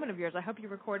favorite moment of yours. I hope you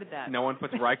recorded that. No one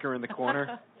puts Riker in the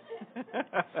corner.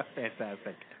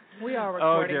 Fantastic. We are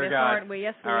recording dear this, God. aren't we?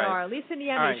 Yes, we All right. are. Lisa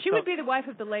Niemi, All right, she so- would be the wife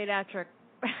of the late actor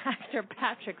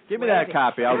Patrick Swayze. Give me that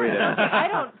copy. I'll read it. I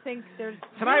don't think there's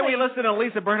Tonight really we listen to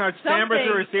Lisa Bernhard Stammers,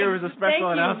 who receives a special Thank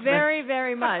announcement. you very,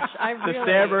 very much. I The really,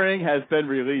 stammering has been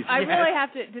released. I really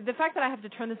have to. The fact that I have to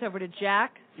turn this over to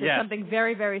Jack is Yes. something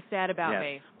very, very sad about Yes.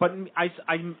 me. But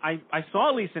I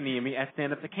saw Lisa Niemi at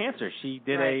Stand Up to Cancer. She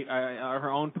did Right.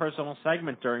 her own personal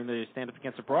segment during the Stand Up to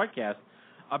Cancer broadcast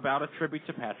about a tribute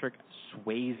to Patrick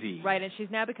Swayze. Right, and she's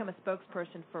now become a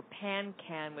spokesperson for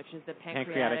PanCAN, which is the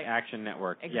Pancreatic Action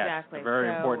Network. Exactly. Yes, a very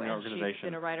So, important and She's organization.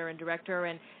 been a writer and director,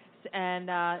 and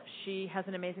she has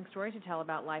an amazing story to tell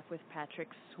about life with Patrick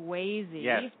Swayze.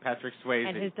 Yes, Patrick Swayze.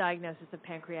 And his diagnosis of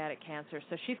pancreatic cancer.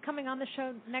 So she's coming on the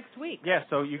show next week. Yeah,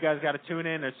 so you guys got to tune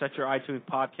in or set your iTunes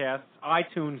podcast,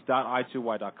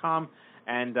 itunes.i2y.com.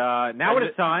 And now it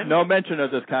is time. No mention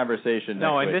of this conversation.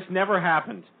 No, next and week. this never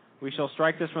happened. We shall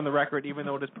strike this from the record, even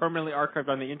though it is permanently archived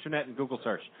on the internet and Google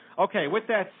search. Okay, with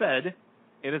that said,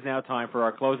 it is now time for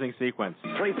our closing sequence.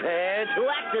 Prepare to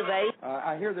activate.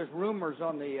 I hear there's rumors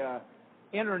on the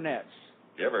internets.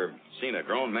 You ever seen a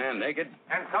grown man naked?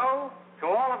 And so, to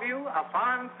all of you, a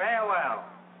fond farewell.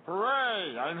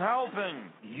 Hooray, I'm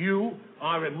helping. You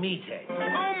are a meathead.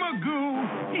 Oh,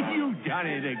 Magoo, you done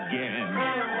it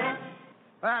again.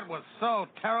 That was so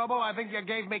terrible, I think you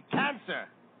gave me cancer.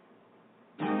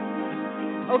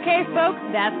 Okay, folks,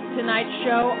 that's tonight's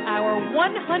show, our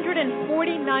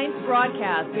 149th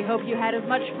broadcast. We hope you had as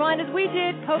much fun as we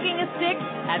did poking a stick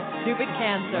at stupid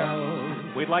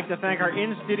cancer. We'd like to thank our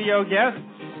in-studio guests,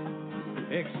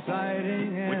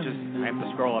 Exciting. which is, I have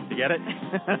to scroll up to get it.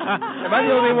 Am I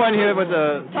the only one here with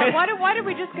the... Why did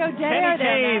we just go dead air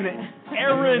Kenny there? Kane,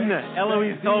 Erin,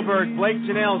 Eloise Goldberg, Blake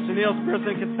Janelle, Sunil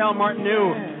Spurson, Cattell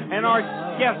Martineau, and our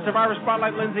guest, Survivor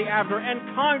Spotlight, Lindsay Abner, and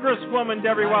Congresswoman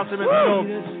Debbie Wasserman Hill.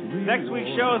 Next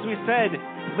week's show, as we said,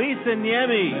 Lisa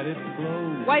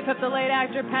Niemi, Wife of the late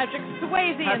actor Patrick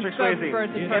Swayze, and spokesperson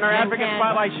for and our advocate PanCAN.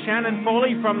 spotlight, Shannon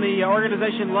Foley from the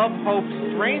organization Love, Hope,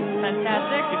 Strength.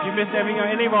 Fantastic. If you missed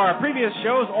any of our previous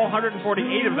shows, all 148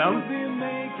 of them,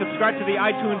 subscribe to the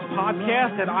iTunes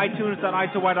podcast at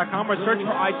itunes.i2y.com or search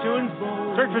for iTunes.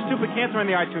 Search for Stupid Cancer in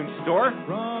the iTunes store.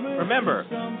 Remember,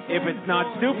 if it's not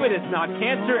stupid, it's not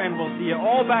cancer, and we'll see you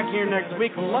all back here next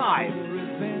week live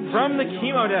from the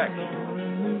chemo deck.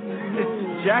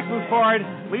 Jack Bouffard,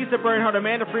 Lisa Bernhardt,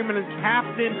 Amanda Freeman, and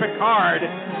Captain Picard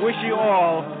wish you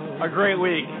all a great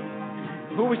week.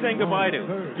 Who are we saying goodbye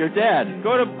to? Your dad.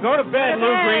 Go to bed,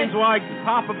 Lou Greenswag,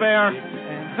 Papa Bear.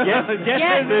 Get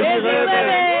busy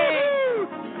living.